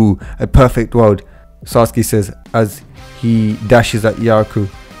I will rule. A perfect world, Sasuke says as he dashes at Yariko.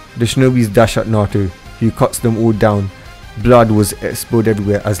 The shinobis dash at Naruto, who cuts them all down. Blood was exploded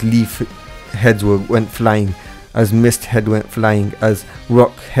everywhere as leaf heads went flying as mist head went flying, as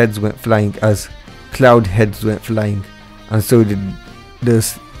rock heads went flying, as cloud heads went flying, and so did the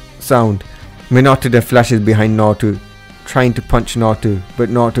sound. Minato then flashes behind Naruto, trying to punch Naruto, but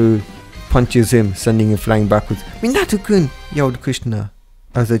Naruto punches him, sending him flying backwards. "Minato-kun!" yelled Krishna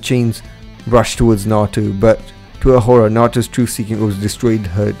as the chains rushed towards Naruto, but to her horror, Naruto's truth-seeking orbs destroyed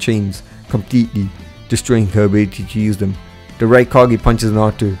her chains completely, destroying her ability to use them. The right Kage punches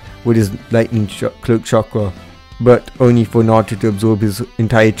Naruto with his lightning cloak chakra, but only for Naruto to absorb his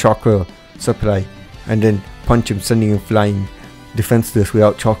entire chakra supply and then punch him, sending him flying, defenseless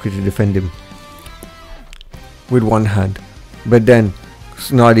without chakra to defend him with one hand. But then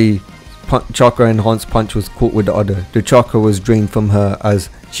Tsunade chakra enhanced punch was caught with the other. The chakra was drained from her as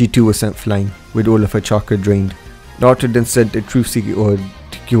she too was sent flying, with all of her chakra drained. Naruto then sent the truth-seeking orb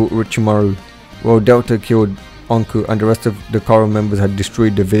to kill Orochimaru, while Delta killed Anko and the rest of the Karo members had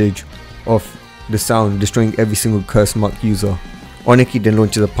destroyed the village of the sound, destroying every single curse mark user. Oniki then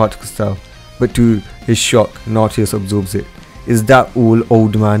launches a particle style, but to his shock, Naruto absorbs it. "Is that all,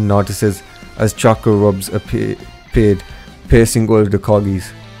 old man?" Naruto says as chakra robs appeared, piercing all of the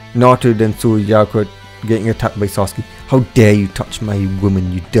Kages. Naruto then saw Yariko getting attacked by Sasuke. "How dare you touch my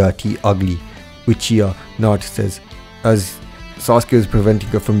woman, you dirty, ugly Uchiha," Naruto says, as Sasuke was preventing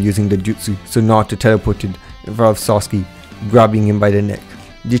her from using the jutsu, so Naruto teleported in front of Sasuke, grabbing him by the neck,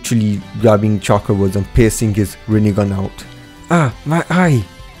 literally grabbing chakra rods and piercing his Rinnegan out. "Ah, my eye!"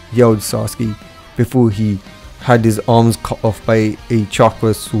 yelled Sasuke before he had his arms cut off by a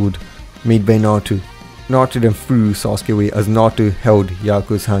chakra sword made by Naruto. Naruto then threw Sasuke away as Naruto held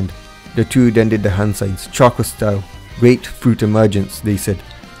Yariko's hand. The two then did the hand signs, chakra style. "Great fruit emergence," they said,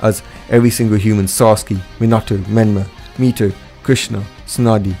 as every single human, Sasuke, Minato, Menma, Mito, Krishna,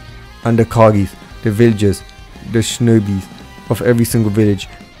 Tsunade, and the Kages, the villagers, the shinobis of every single village,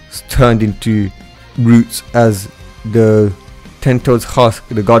 turned into roots, as the Tento's husk,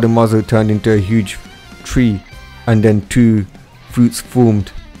 the garden muzzle, turned into a huge tree, and then two fruits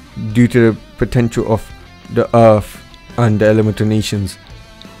formed due to the potential of the earth and the elemental nations.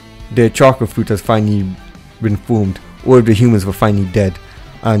 The chakra fruit has finally been formed. All of the humans were finally dead,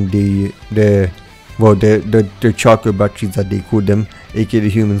 and the chakra batteries that they called them, aka the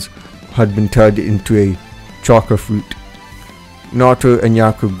humans, had been turned into a chakra fruit. Naruto and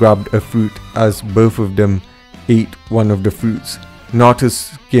Yariko grabbed a fruit as both of them ate one of the fruits. Naruto's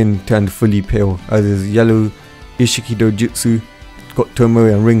skin turned fully pale as his yellow Issihiki jutsu got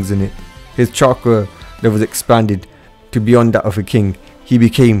turmoil and rings in it. His chakra levels expanded to beyond that of a king. He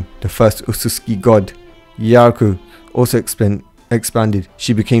became the first otsutsuki god. Yariko also expanded.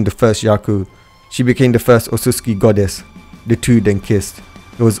 She became the first otsutsuki goddess. The two then kissed.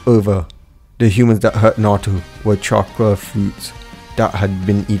 It was over. The humans that hurt Naruto were chakra fruits that had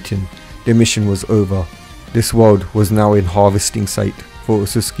been eaten. The mission was over. This world was now in harvesting site for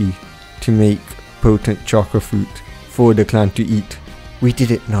otsutsuki to make potent chakra fruit for the clan to eat. "We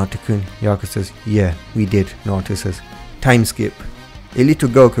did it, Naruto-kun," Yariko says. "Yeah, we did," Naruto says. Time skip. A little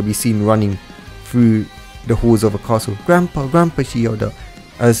girl could be seen running through the halls of a castle. "Grandpa, Grandpa," she yelled out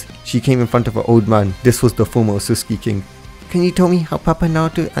as she came in front of an old man. This was the former Otsutsuki king. "Can you tell me how Papa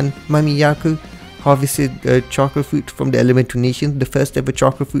Naruto and Mami Yariko harvested the chakra fruit from the elemental nations, the first ever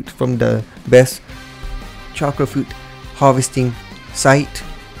chakra fruit from the best chakra fruit harvesting site?"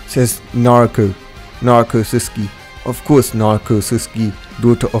 says Naruto Otsutsuki. Of course, Naruko Otsutsuki,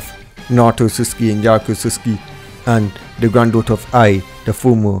 daughter of Naruto Otsutsuki and Yariko Otsutsuki, and the granddaughter of Ai, the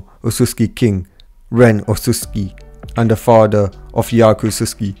former Otsutsuki king, Ren Otsutsuki, and the father of Yariko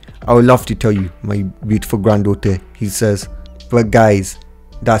Otsutsuki. "I would love to tell you, my beautiful granddaughter," he says. "But guys,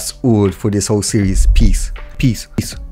 that's all for this whole series. Peace. Peace. Peace."